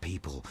light to the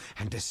people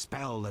and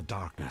dispel the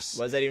darkness.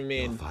 What does that even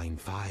mean? You'll find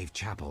 5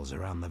 chapels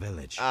around the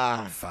village.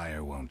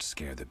 Fire won't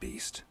scare the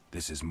beast.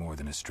 This is more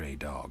than a stray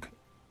dog.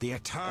 The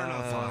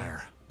eternal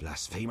fire,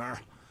 blasphemer.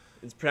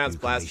 It's pronounced You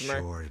can be blasphemer.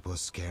 sure it will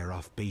scare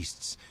off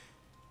beasts,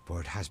 for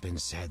it has been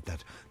said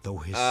that though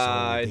his soul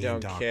I be in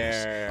don't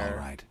darkness, care. All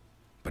right.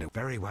 But it,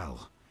 very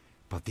well.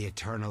 But the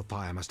eternal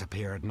fire must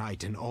appear at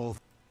night in all.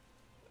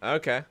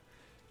 Okay.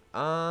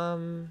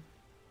 I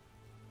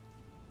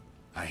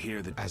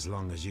hear that As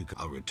long as you can.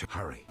 I'll return.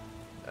 Hurry.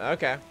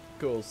 Okay.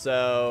 Cool.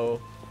 So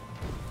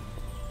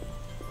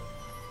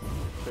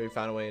we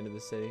found a way into the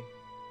city.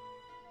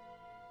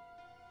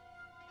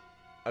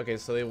 Okay,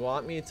 so they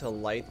want me to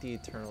light the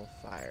eternal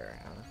fire,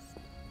 huh?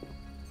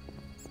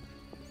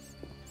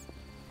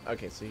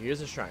 Okay, so here's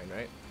a shrine,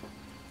 right?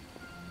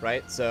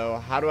 Right, so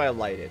how do I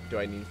light it? Do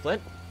I need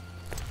flint?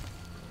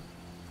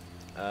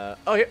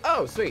 Oh, here.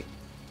 Oh, sweet.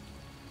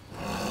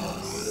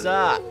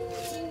 Sup?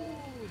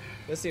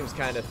 This seems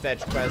kind of fetch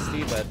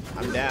questy, but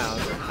I'm down.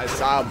 I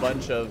saw a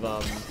bunch of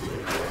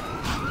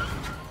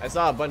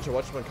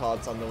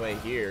whatchamacallits on the way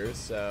here,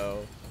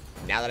 so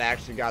now that I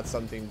actually got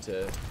something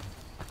to,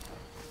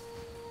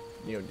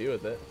 you know, do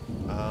with it.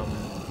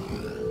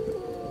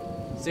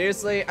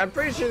 Seriously, I'm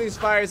pretty sure these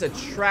fires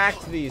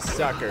attract these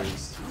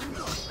suckers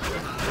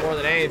more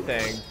than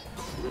anything.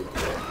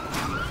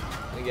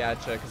 I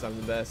gotcha, because I'm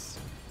the best.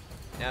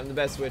 Yeah, I'm the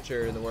best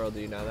Witcher in the world. Do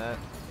you know that?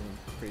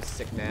 pretty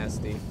sick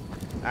nasty.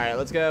 All right,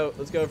 let's go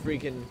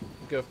freaking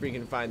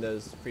find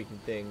those freaking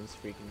things.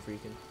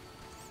 Freaking.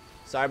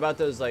 Sorry about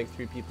those like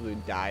 3 people who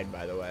died,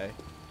 by the way.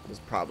 It was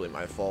probably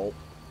my fault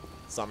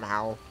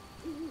somehow.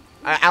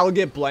 I'll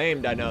get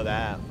blamed, I know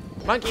that.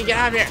 Monkey, get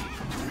out of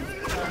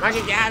here! Monkey,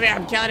 get out of here!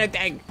 I'm killing a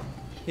thing!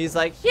 He's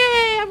like,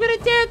 yay, I'm gonna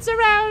dance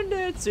around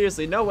it!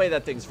 Seriously, no way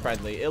that thing's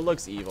friendly. It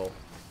looks evil.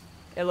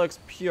 It looks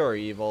pure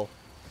evil.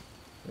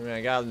 I mean,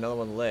 I got another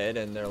one lit,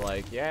 and they're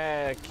like,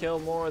 yeah, kill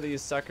more of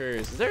these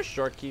suckers. Is there a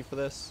short key for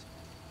this?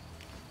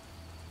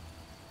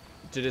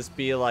 To just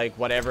be like,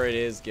 whatever it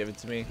is, give it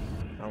to me.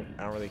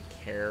 I don't really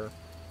care.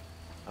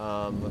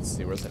 Let's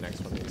see, where's the next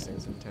one of these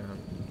things in town?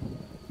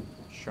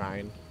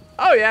 Shrine.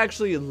 Oh, you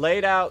actually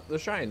laid out the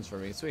shrines for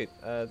me. Sweet.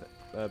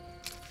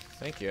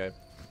 Thank you. I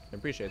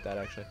appreciate that,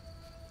 actually.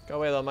 Go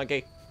away, little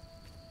monkey.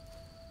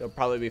 You'll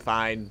probably be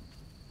fine.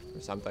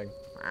 Or something.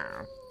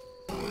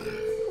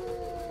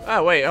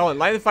 Oh, wait. Oh, and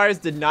light the fires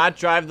did not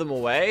drive them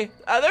away?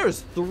 There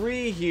was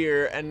 3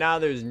 here, and now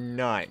there's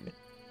none.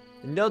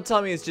 And don't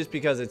tell me it's just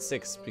because it's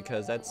 6,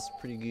 because that's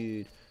pretty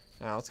good.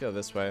 Now, let's go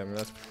this way. I mean,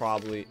 that's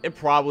probably... It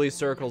probably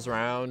circles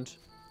around.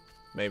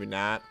 Maybe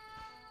not.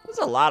 There's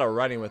a lot of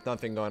running with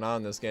nothing going on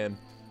in this game.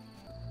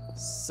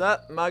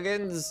 Sup,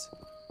 muggins?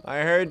 I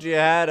heard you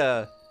had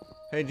a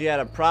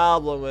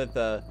problem with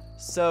the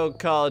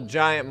so-called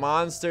giant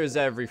monsters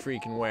every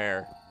freaking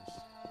where.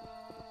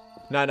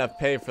 Not enough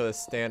pay for the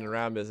standing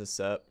around business,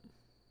 sup.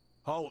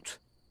 Halt.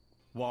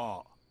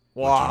 What?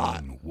 What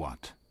do you mean,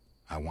 what?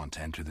 I want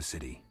to enter the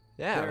city.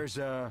 Yeah. There's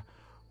a...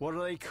 What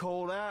do they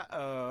call that?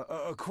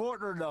 A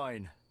quarter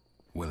line.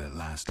 Will it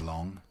last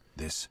long,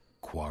 this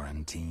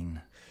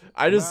quarantine?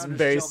 I just Man,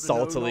 very it's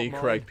jumping saltily over,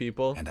 correct mate.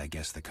 people. And I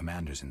guess the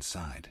commander's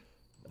inside.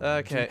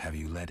 Okay. Have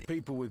you let it?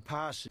 People with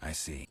passes. I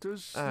see.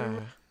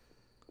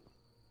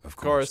 Of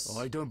course.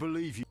 I don't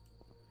believe you.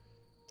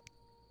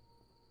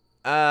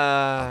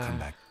 I'll come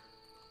back.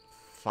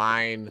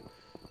 Fine.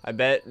 I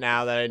bet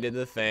now that I did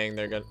the thing,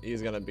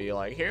 he's gonna be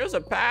like, here's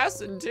a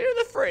pass into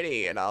the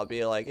Fritty, and I'll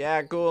be like,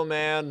 yeah, cool,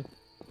 man.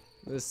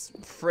 This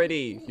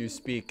Fritty you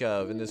speak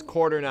of in this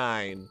quarter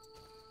 9.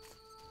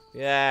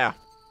 Yeah.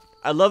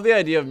 I love the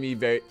idea of me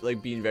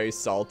being very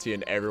salty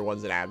and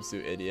everyone's an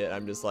absolute idiot.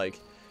 I'm just like,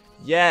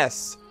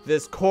 yes,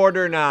 this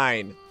quarter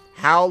 9.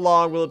 How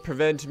long will it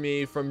prevent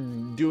me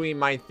from doing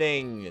my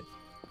thing?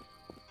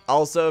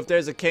 Also, if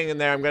there's a king in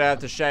there, I'm gonna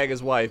have to shag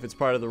his wife. It's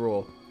part of the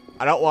rule.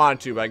 I don't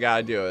want to, but I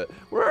gotta do it.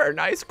 We're a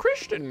nice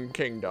Christian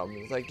kingdom.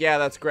 It's like, yeah,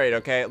 that's great,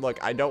 okay?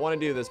 Look, I don't want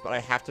to do this, but I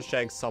have to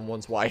shag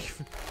someone's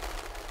wife.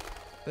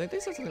 I think they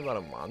said something about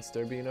a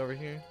monster being over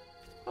here.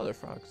 Oh, they're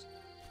frogs.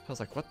 I was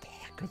like, what the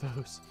heck are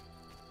those?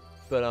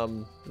 But,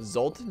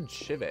 Zoltan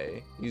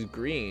Chive, he's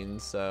green,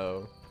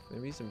 so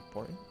maybe he's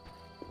important.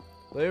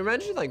 They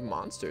mentioned, like,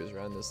 monsters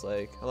around this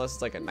lake, unless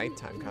it's, like, a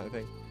nighttime kind of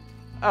thing.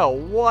 Oh,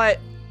 what?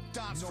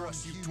 Dance for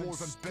us, you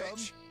dwarven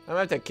bitch. I'm gonna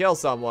have to kill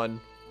someone.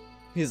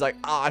 He's like,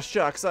 ah,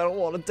 shucks, I don't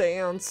want to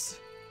dance.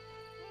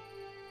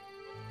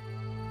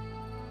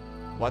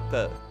 What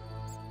the?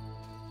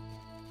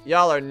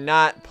 Y'all are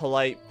not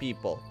polite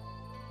people.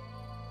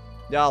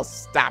 Y'all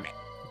stop it.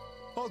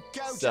 I'll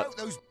gouge So- out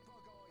those.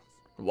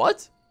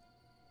 What?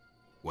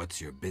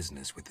 What's your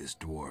business with this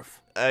dwarf?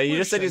 You We're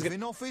just said he's gonna.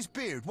 shaving off his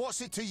beard.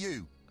 What's it to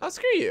you? Oh,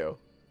 screw you.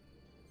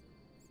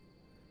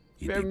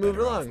 You'd Better be move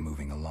better off along.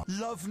 moving along.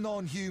 Love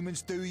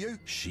non-humans, do you?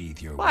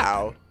 Sheathe your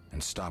Wow. weapon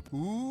and stop.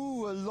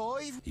 Ooh,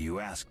 alive? You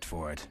asked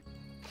for it.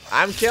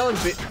 I'm killing.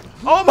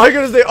 Oh my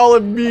goodness! They all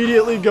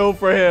immediately go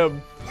for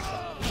him.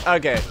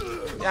 Okay.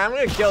 Yeah, I'm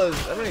gonna kill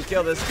this. I'm gonna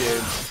kill this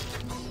dude.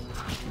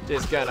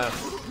 Just gonna.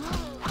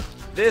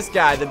 This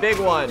guy, the big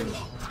one.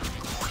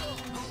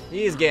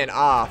 He's getting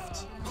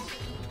offed.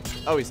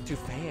 Oh, he's too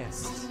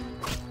fast.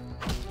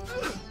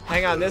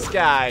 Hang on, this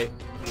guy.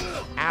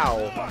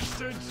 Ow.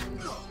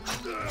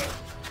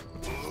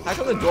 How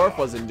come the dwarf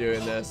wasn't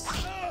doing this?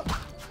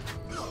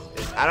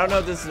 I don't know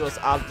if this is what's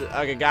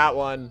okay, got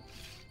one.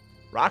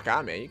 Rock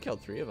on, man. You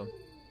killed 3 of them.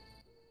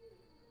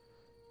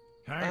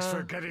 Thanks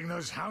for getting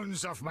those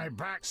hounds off my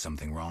back.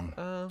 Something wrong?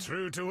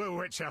 True to a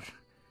witcher.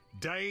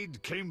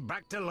 Died, came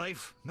back to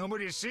life.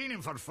 Nobody's seen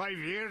him for 5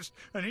 years,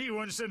 and he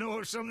wants to know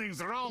if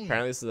something's wrong.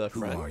 Apparently this is a Who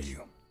friend. are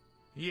you?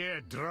 Yeah,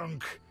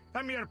 drunk.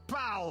 I'm your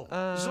pal.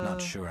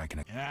 Not sure I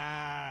can.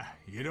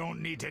 You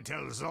don't need to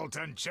tell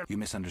Zoltan Chip. You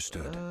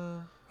misunderstood.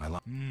 Know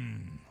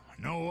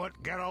what,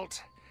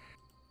 Geralt?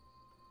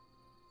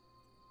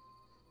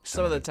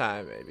 Some of the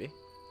time, maybe.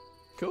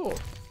 Cool.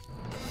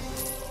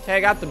 Hey, I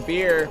got the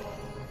beer.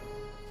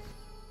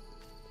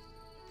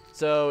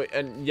 So,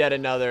 and yet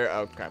another.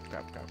 Oh, crap.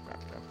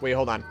 Wait,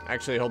 hold on.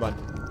 Actually, hold on.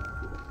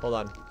 Hold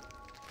on.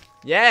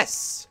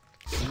 Yes!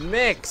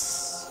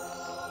 Mix!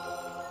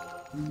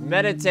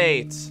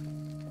 Meditate.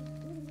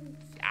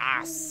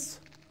 Yes!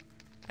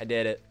 I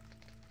did it.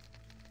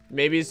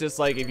 Maybe it's just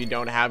like if you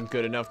don't have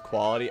good enough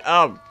quality.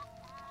 Oh!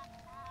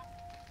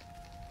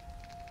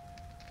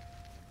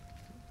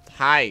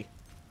 Hi.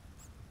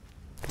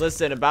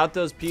 Listen, about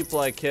those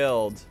people I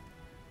killed.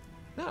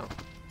 No.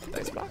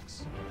 Nice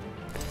box.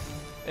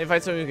 Maybe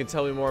find someone who can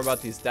tell me more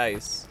about these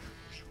dice.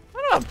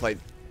 I don't want to play.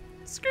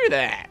 Screw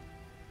that.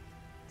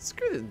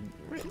 Screw this.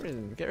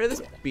 Get rid of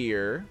this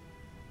beer.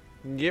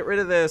 Get rid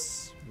of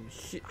this.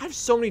 I have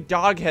so many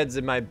dog heads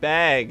in my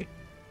bag.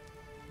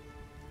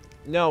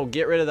 No,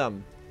 get rid of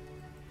them.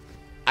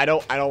 I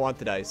don't want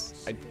the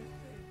dice. Do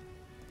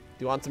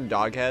you want some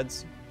dog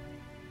heads?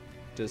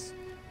 Just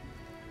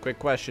quick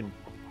question.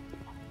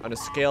 On a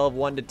scale of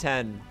 1 to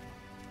 10,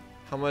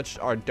 how much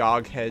are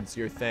dog heads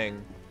your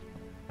thing?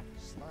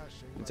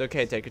 It's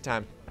okay, take your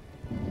time.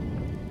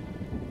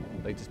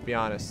 Like, just be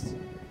honest.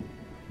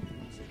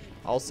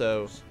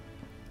 Also, is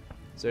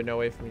there no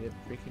way for me to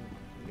freaking...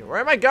 Where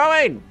am I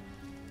going?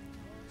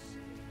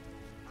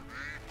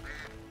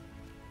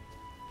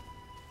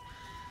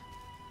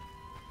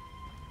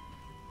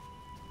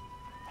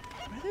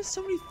 Why are there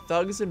so many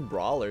thugs and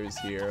brawlers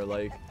here?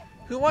 Like,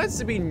 who wants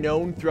to be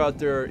known throughout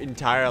their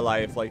entire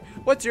life? Like,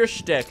 what's your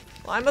shtick?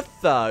 Well, I'm a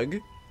thug.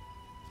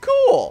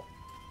 Cool.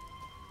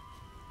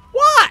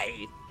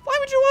 Why? Why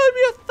would you want to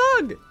be a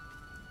thug?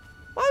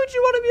 Why would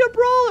you want to be a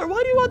brawler?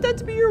 Why do you want that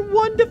to be your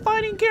one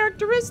defining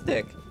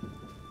characteristic?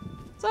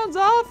 Sounds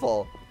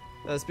awful.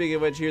 Speaking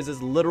of which, here's this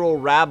literal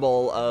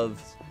rabble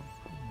of...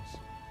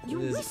 You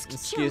whisk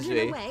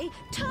children away,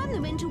 turn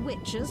them into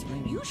witches.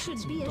 You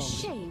should be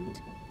ashamed.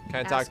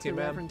 Can I talk to you,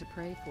 ma'am? Reverend to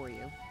pray for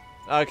you.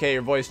 Okay,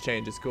 your voice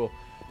changes. Cool.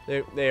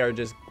 They are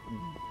just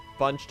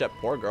bunched up.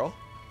 Poor girl.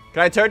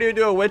 Can I turn you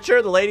into a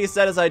witcher? The lady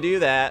said as I do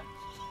that.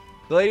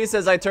 The lady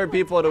says I turn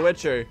people into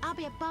witcher. I'll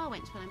be a bar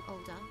wench when I'm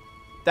older.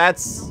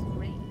 That's...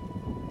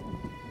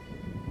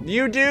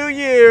 You do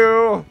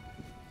you!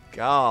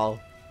 Gall.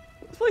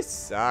 This place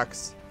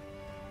sucks.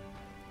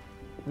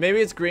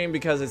 Maybe it's green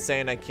because it's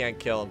saying I can't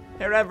kill him.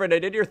 Hey, Reverend, I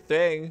did your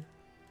thing.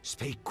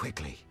 Speak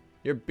quickly.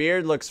 Your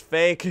beard looks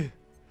fake.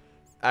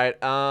 Alright,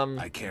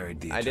 I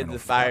carried the I did eternal the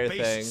fire The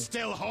thing. beasts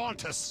still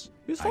haunt us.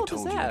 Whose I fault is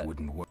told you that? it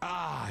wouldn't work.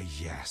 Ah,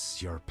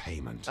 yes, your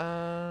payment.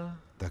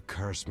 The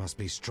curse must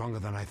be stronger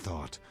than I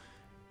thought.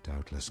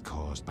 Doubtless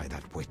caused by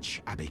that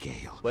witch,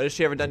 Abigail. What has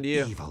she ever done to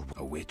you? Evil.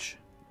 A witch.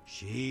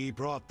 She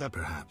brought the...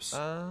 Perhaps.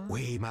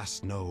 We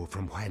must know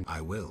from when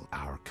I will.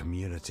 our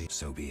community...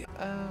 So be it.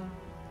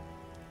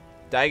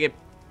 Did I get...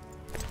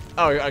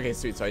 Oh, okay,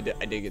 sweet. So I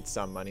did get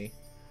some money.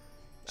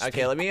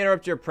 Okay, let me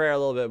interrupt your prayer a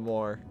little bit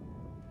more.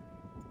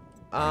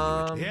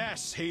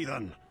 Yes,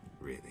 heathen.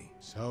 Really?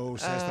 So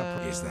says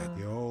the... Is that...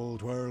 The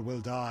old world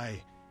will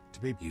die. To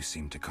be... You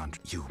seem to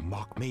You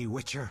mock me,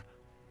 Witcher?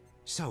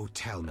 So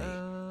tell me.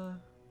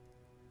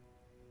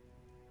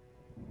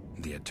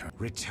 The eternal...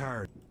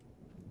 Return.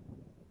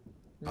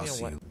 I'll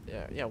see you.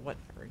 Yeah,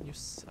 whatever. You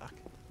suck.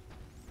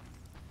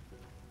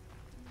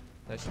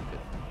 I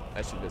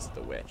should visit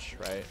the witch,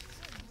 right?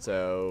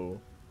 So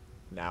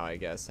now I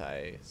guess so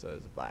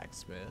there's a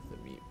blacksmith,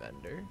 a meat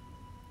vendor.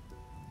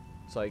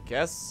 So I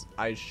guess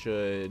I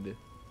should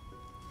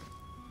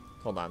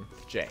hold on,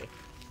 J.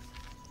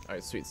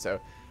 Alright, sweet. So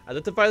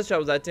identify the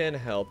troubles that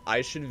didn't help.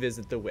 I should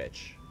visit the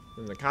witch.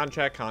 In the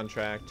contract.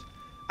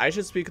 I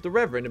should speak with the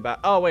Reverend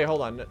about wait,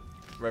 hold on.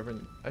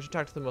 Reverend, I should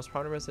talk to the most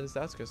prominent residents of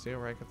Damascus, see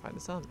where I can find the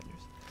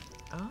salamanders.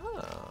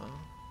 Oh.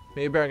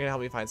 Maybe Baron can help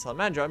me find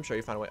salamander. I'm sure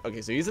you find a way.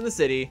 Okay, so he's in the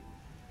city.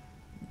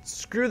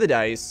 Screw the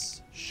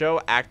dice.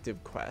 Show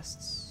active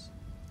quests.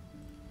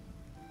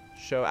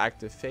 Show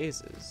active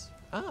phases.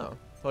 Oh.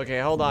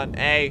 Okay, hold on.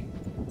 Hey,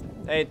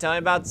 tell me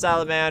about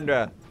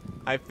Salamandra.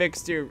 I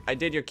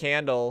did your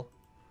candle.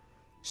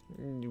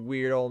 You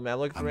weird old man.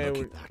 Look for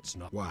me. That's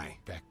not why.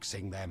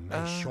 Vexing them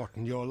may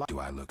shorten your life. Do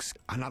I look...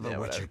 Another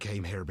witcher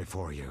came here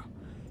before you.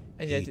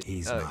 And yet,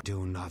 He's not.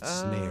 Do not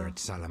sneer at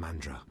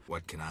Salamandra.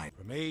 What can I...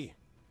 For me,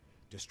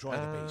 destroy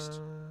the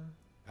beast.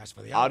 As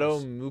for the Otto,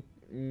 others,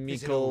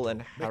 Mikkel,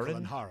 and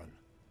Haran.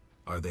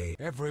 Are they...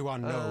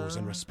 Everyone knows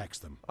and respects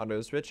them.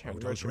 Otto's rich.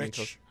 Otto's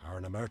rich.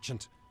 Haran a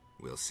merchant.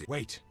 We'll see.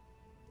 Wait.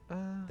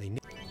 They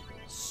need...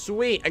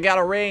 Sweet, I got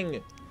a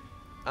ring.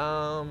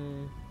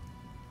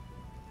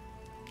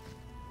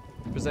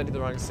 Presenting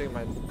the wrong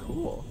sigma.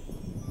 Cool.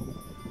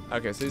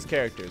 Okay, so these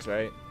characters,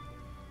 right?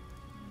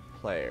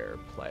 Player.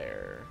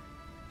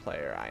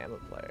 I am a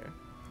player.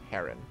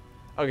 Heron.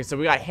 Okay, so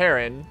we got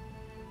Heron.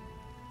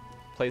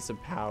 Place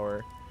of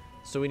power.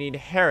 So we need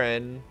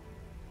Heron.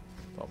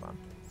 Hold on.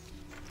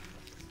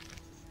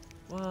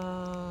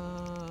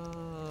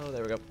 Whoa.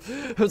 There we go.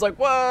 I was like,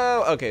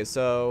 whoa. Okay,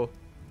 so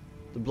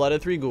the blood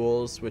of 3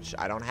 ghouls, which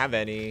I don't have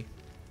any.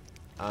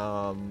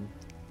 For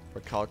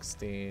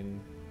Kalkstein.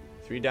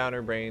 3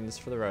 downer brains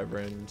for the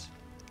Reverend.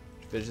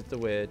 Visit the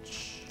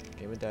witch.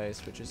 Game of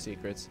dice. Witch's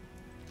secrets.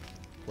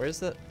 Where's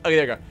the... Okay,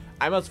 there we go.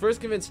 I must first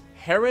convince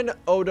Heron,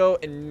 Odo,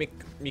 and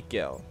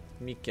Mikkel.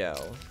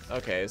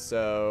 Okay,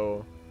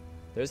 so...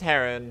 There's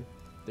Heron.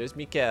 There's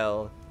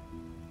Mikkel.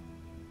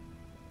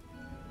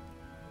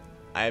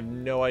 I have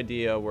no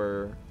idea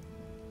where...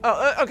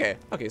 Oh, okay.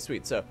 Okay,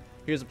 sweet. So,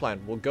 here's the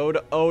plan. We'll go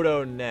to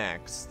Odo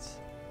next.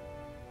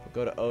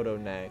 And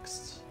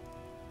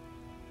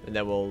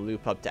then we'll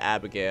loop up to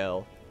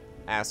Abigail.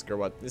 Ask her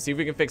what... See if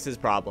we can fix his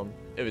problem.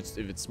 If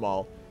it's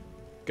small.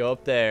 Go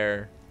up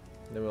there.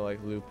 Then we'll like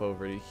loop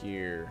over to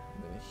here,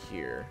 and then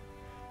here.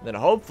 And then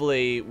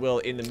hopefully we'll,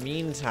 in the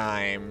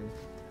meantime,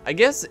 I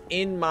guess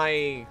in my,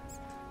 you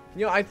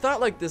know, I thought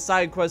like the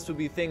side quests would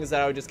be things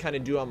that I would just kind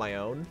of do on my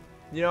own.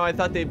 You know, I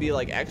thought they'd be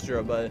like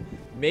extra, but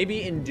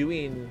maybe in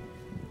doing,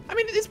 I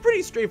mean, it's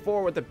pretty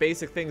straightforward what the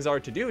basic things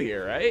are to do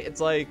here, right? It's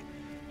like,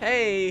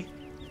 hey,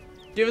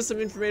 give us some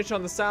information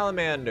on the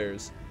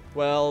salamanders.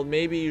 Well,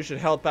 maybe you should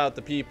help out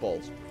the people.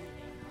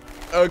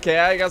 Okay,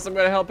 I guess I'm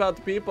gonna help out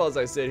the people as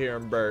I sit here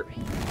and burp.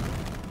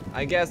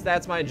 I guess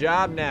that's my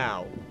job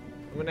now.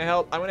 I'm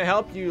gonna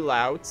help you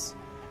louts.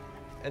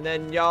 And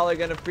then y'all are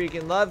gonna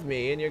freaking love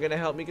me and you're gonna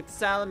help me get the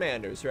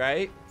salamanders,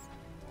 right?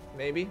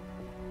 Maybe?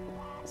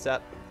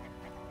 Sup?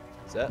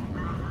 Sup?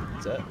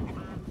 Sup?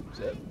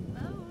 Sup?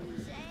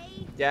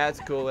 Yeah,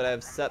 it's cool,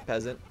 whatever. Sup,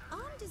 peasant.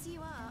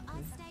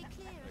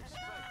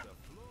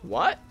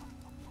 What?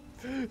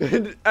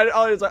 And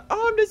Ollie's like,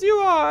 armed as you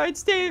are, I'd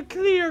stay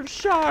clear of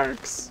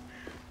sharks.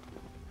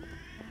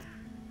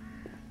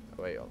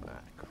 Oh, wait, oh,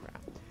 crap.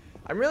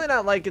 I'm really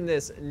not liking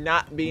this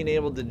not being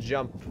able to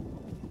jump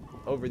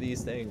over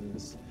these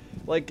things.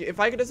 Like, if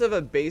I could just have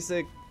a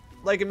basic,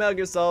 like in Metal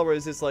Gear Solid, where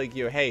it's just like,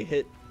 you know, hey,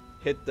 hit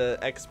the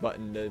X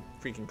button to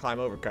freaking climb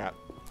over crap.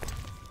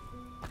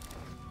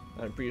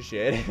 I'd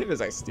appreciate it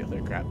as I steal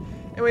their crap.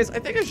 Anyways, I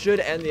think I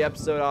should end the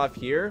episode off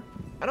here.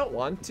 I don't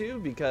want to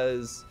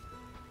because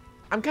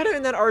I'm kind of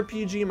in that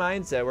RPG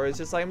mindset where it's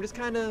just like, I'm just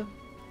kind of,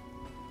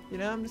 you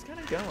know, I'm just kind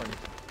of going.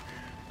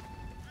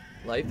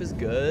 Life is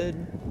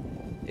good.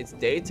 It's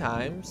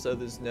daytime, so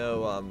there's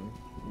no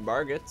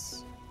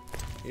margits.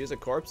 Here's a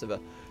corpse of a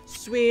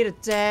sweet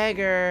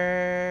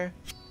dagger.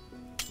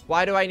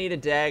 Why do I need a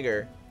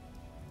dagger?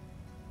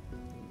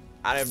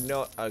 I have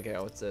no, okay,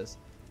 what's this?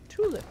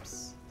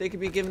 Tulips. They could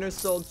be given or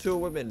sold to a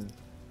woman,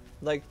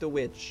 like the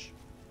witch.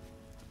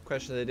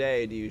 Question of the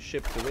day, do you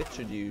ship the witch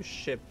or do you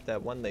ship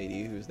that one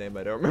lady whose name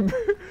I don't remember?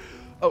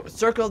 Oh,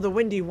 Circle of the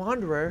Windy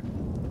Wanderer.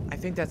 I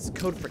think that's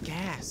code for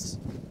gas.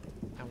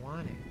 I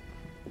want it.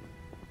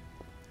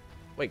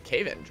 Wait,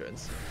 cave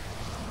entrance.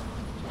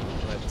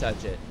 I'm gonna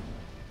touch it.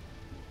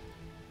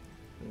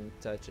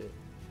 Touch it.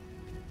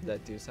 Does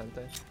that do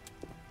something?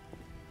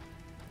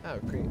 Oh,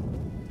 great.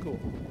 Cool.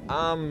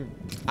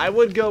 I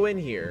would go in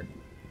here.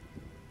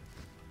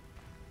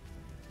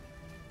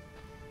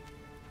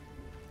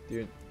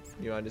 Dude.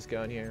 You want to just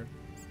go in here?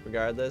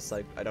 Regardless,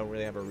 like, I don't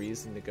really have a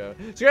reason to go.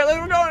 So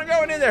we're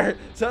going in there.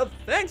 So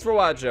thanks for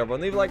watching, everyone.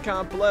 Leave a like,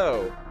 comment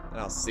below. And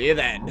I'll see you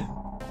then.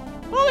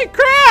 Holy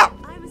crap!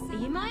 Are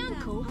you my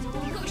uncle?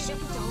 You got a sugar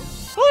doll?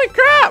 Holy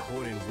crap!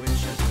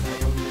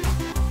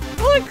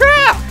 Holy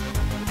crap!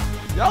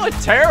 Y'all are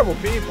terrible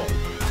people.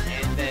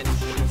 And then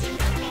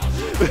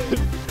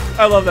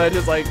I love that.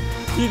 Just like,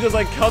 he just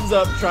like comes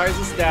up, tries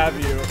to stab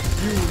you.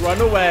 You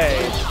run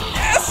away.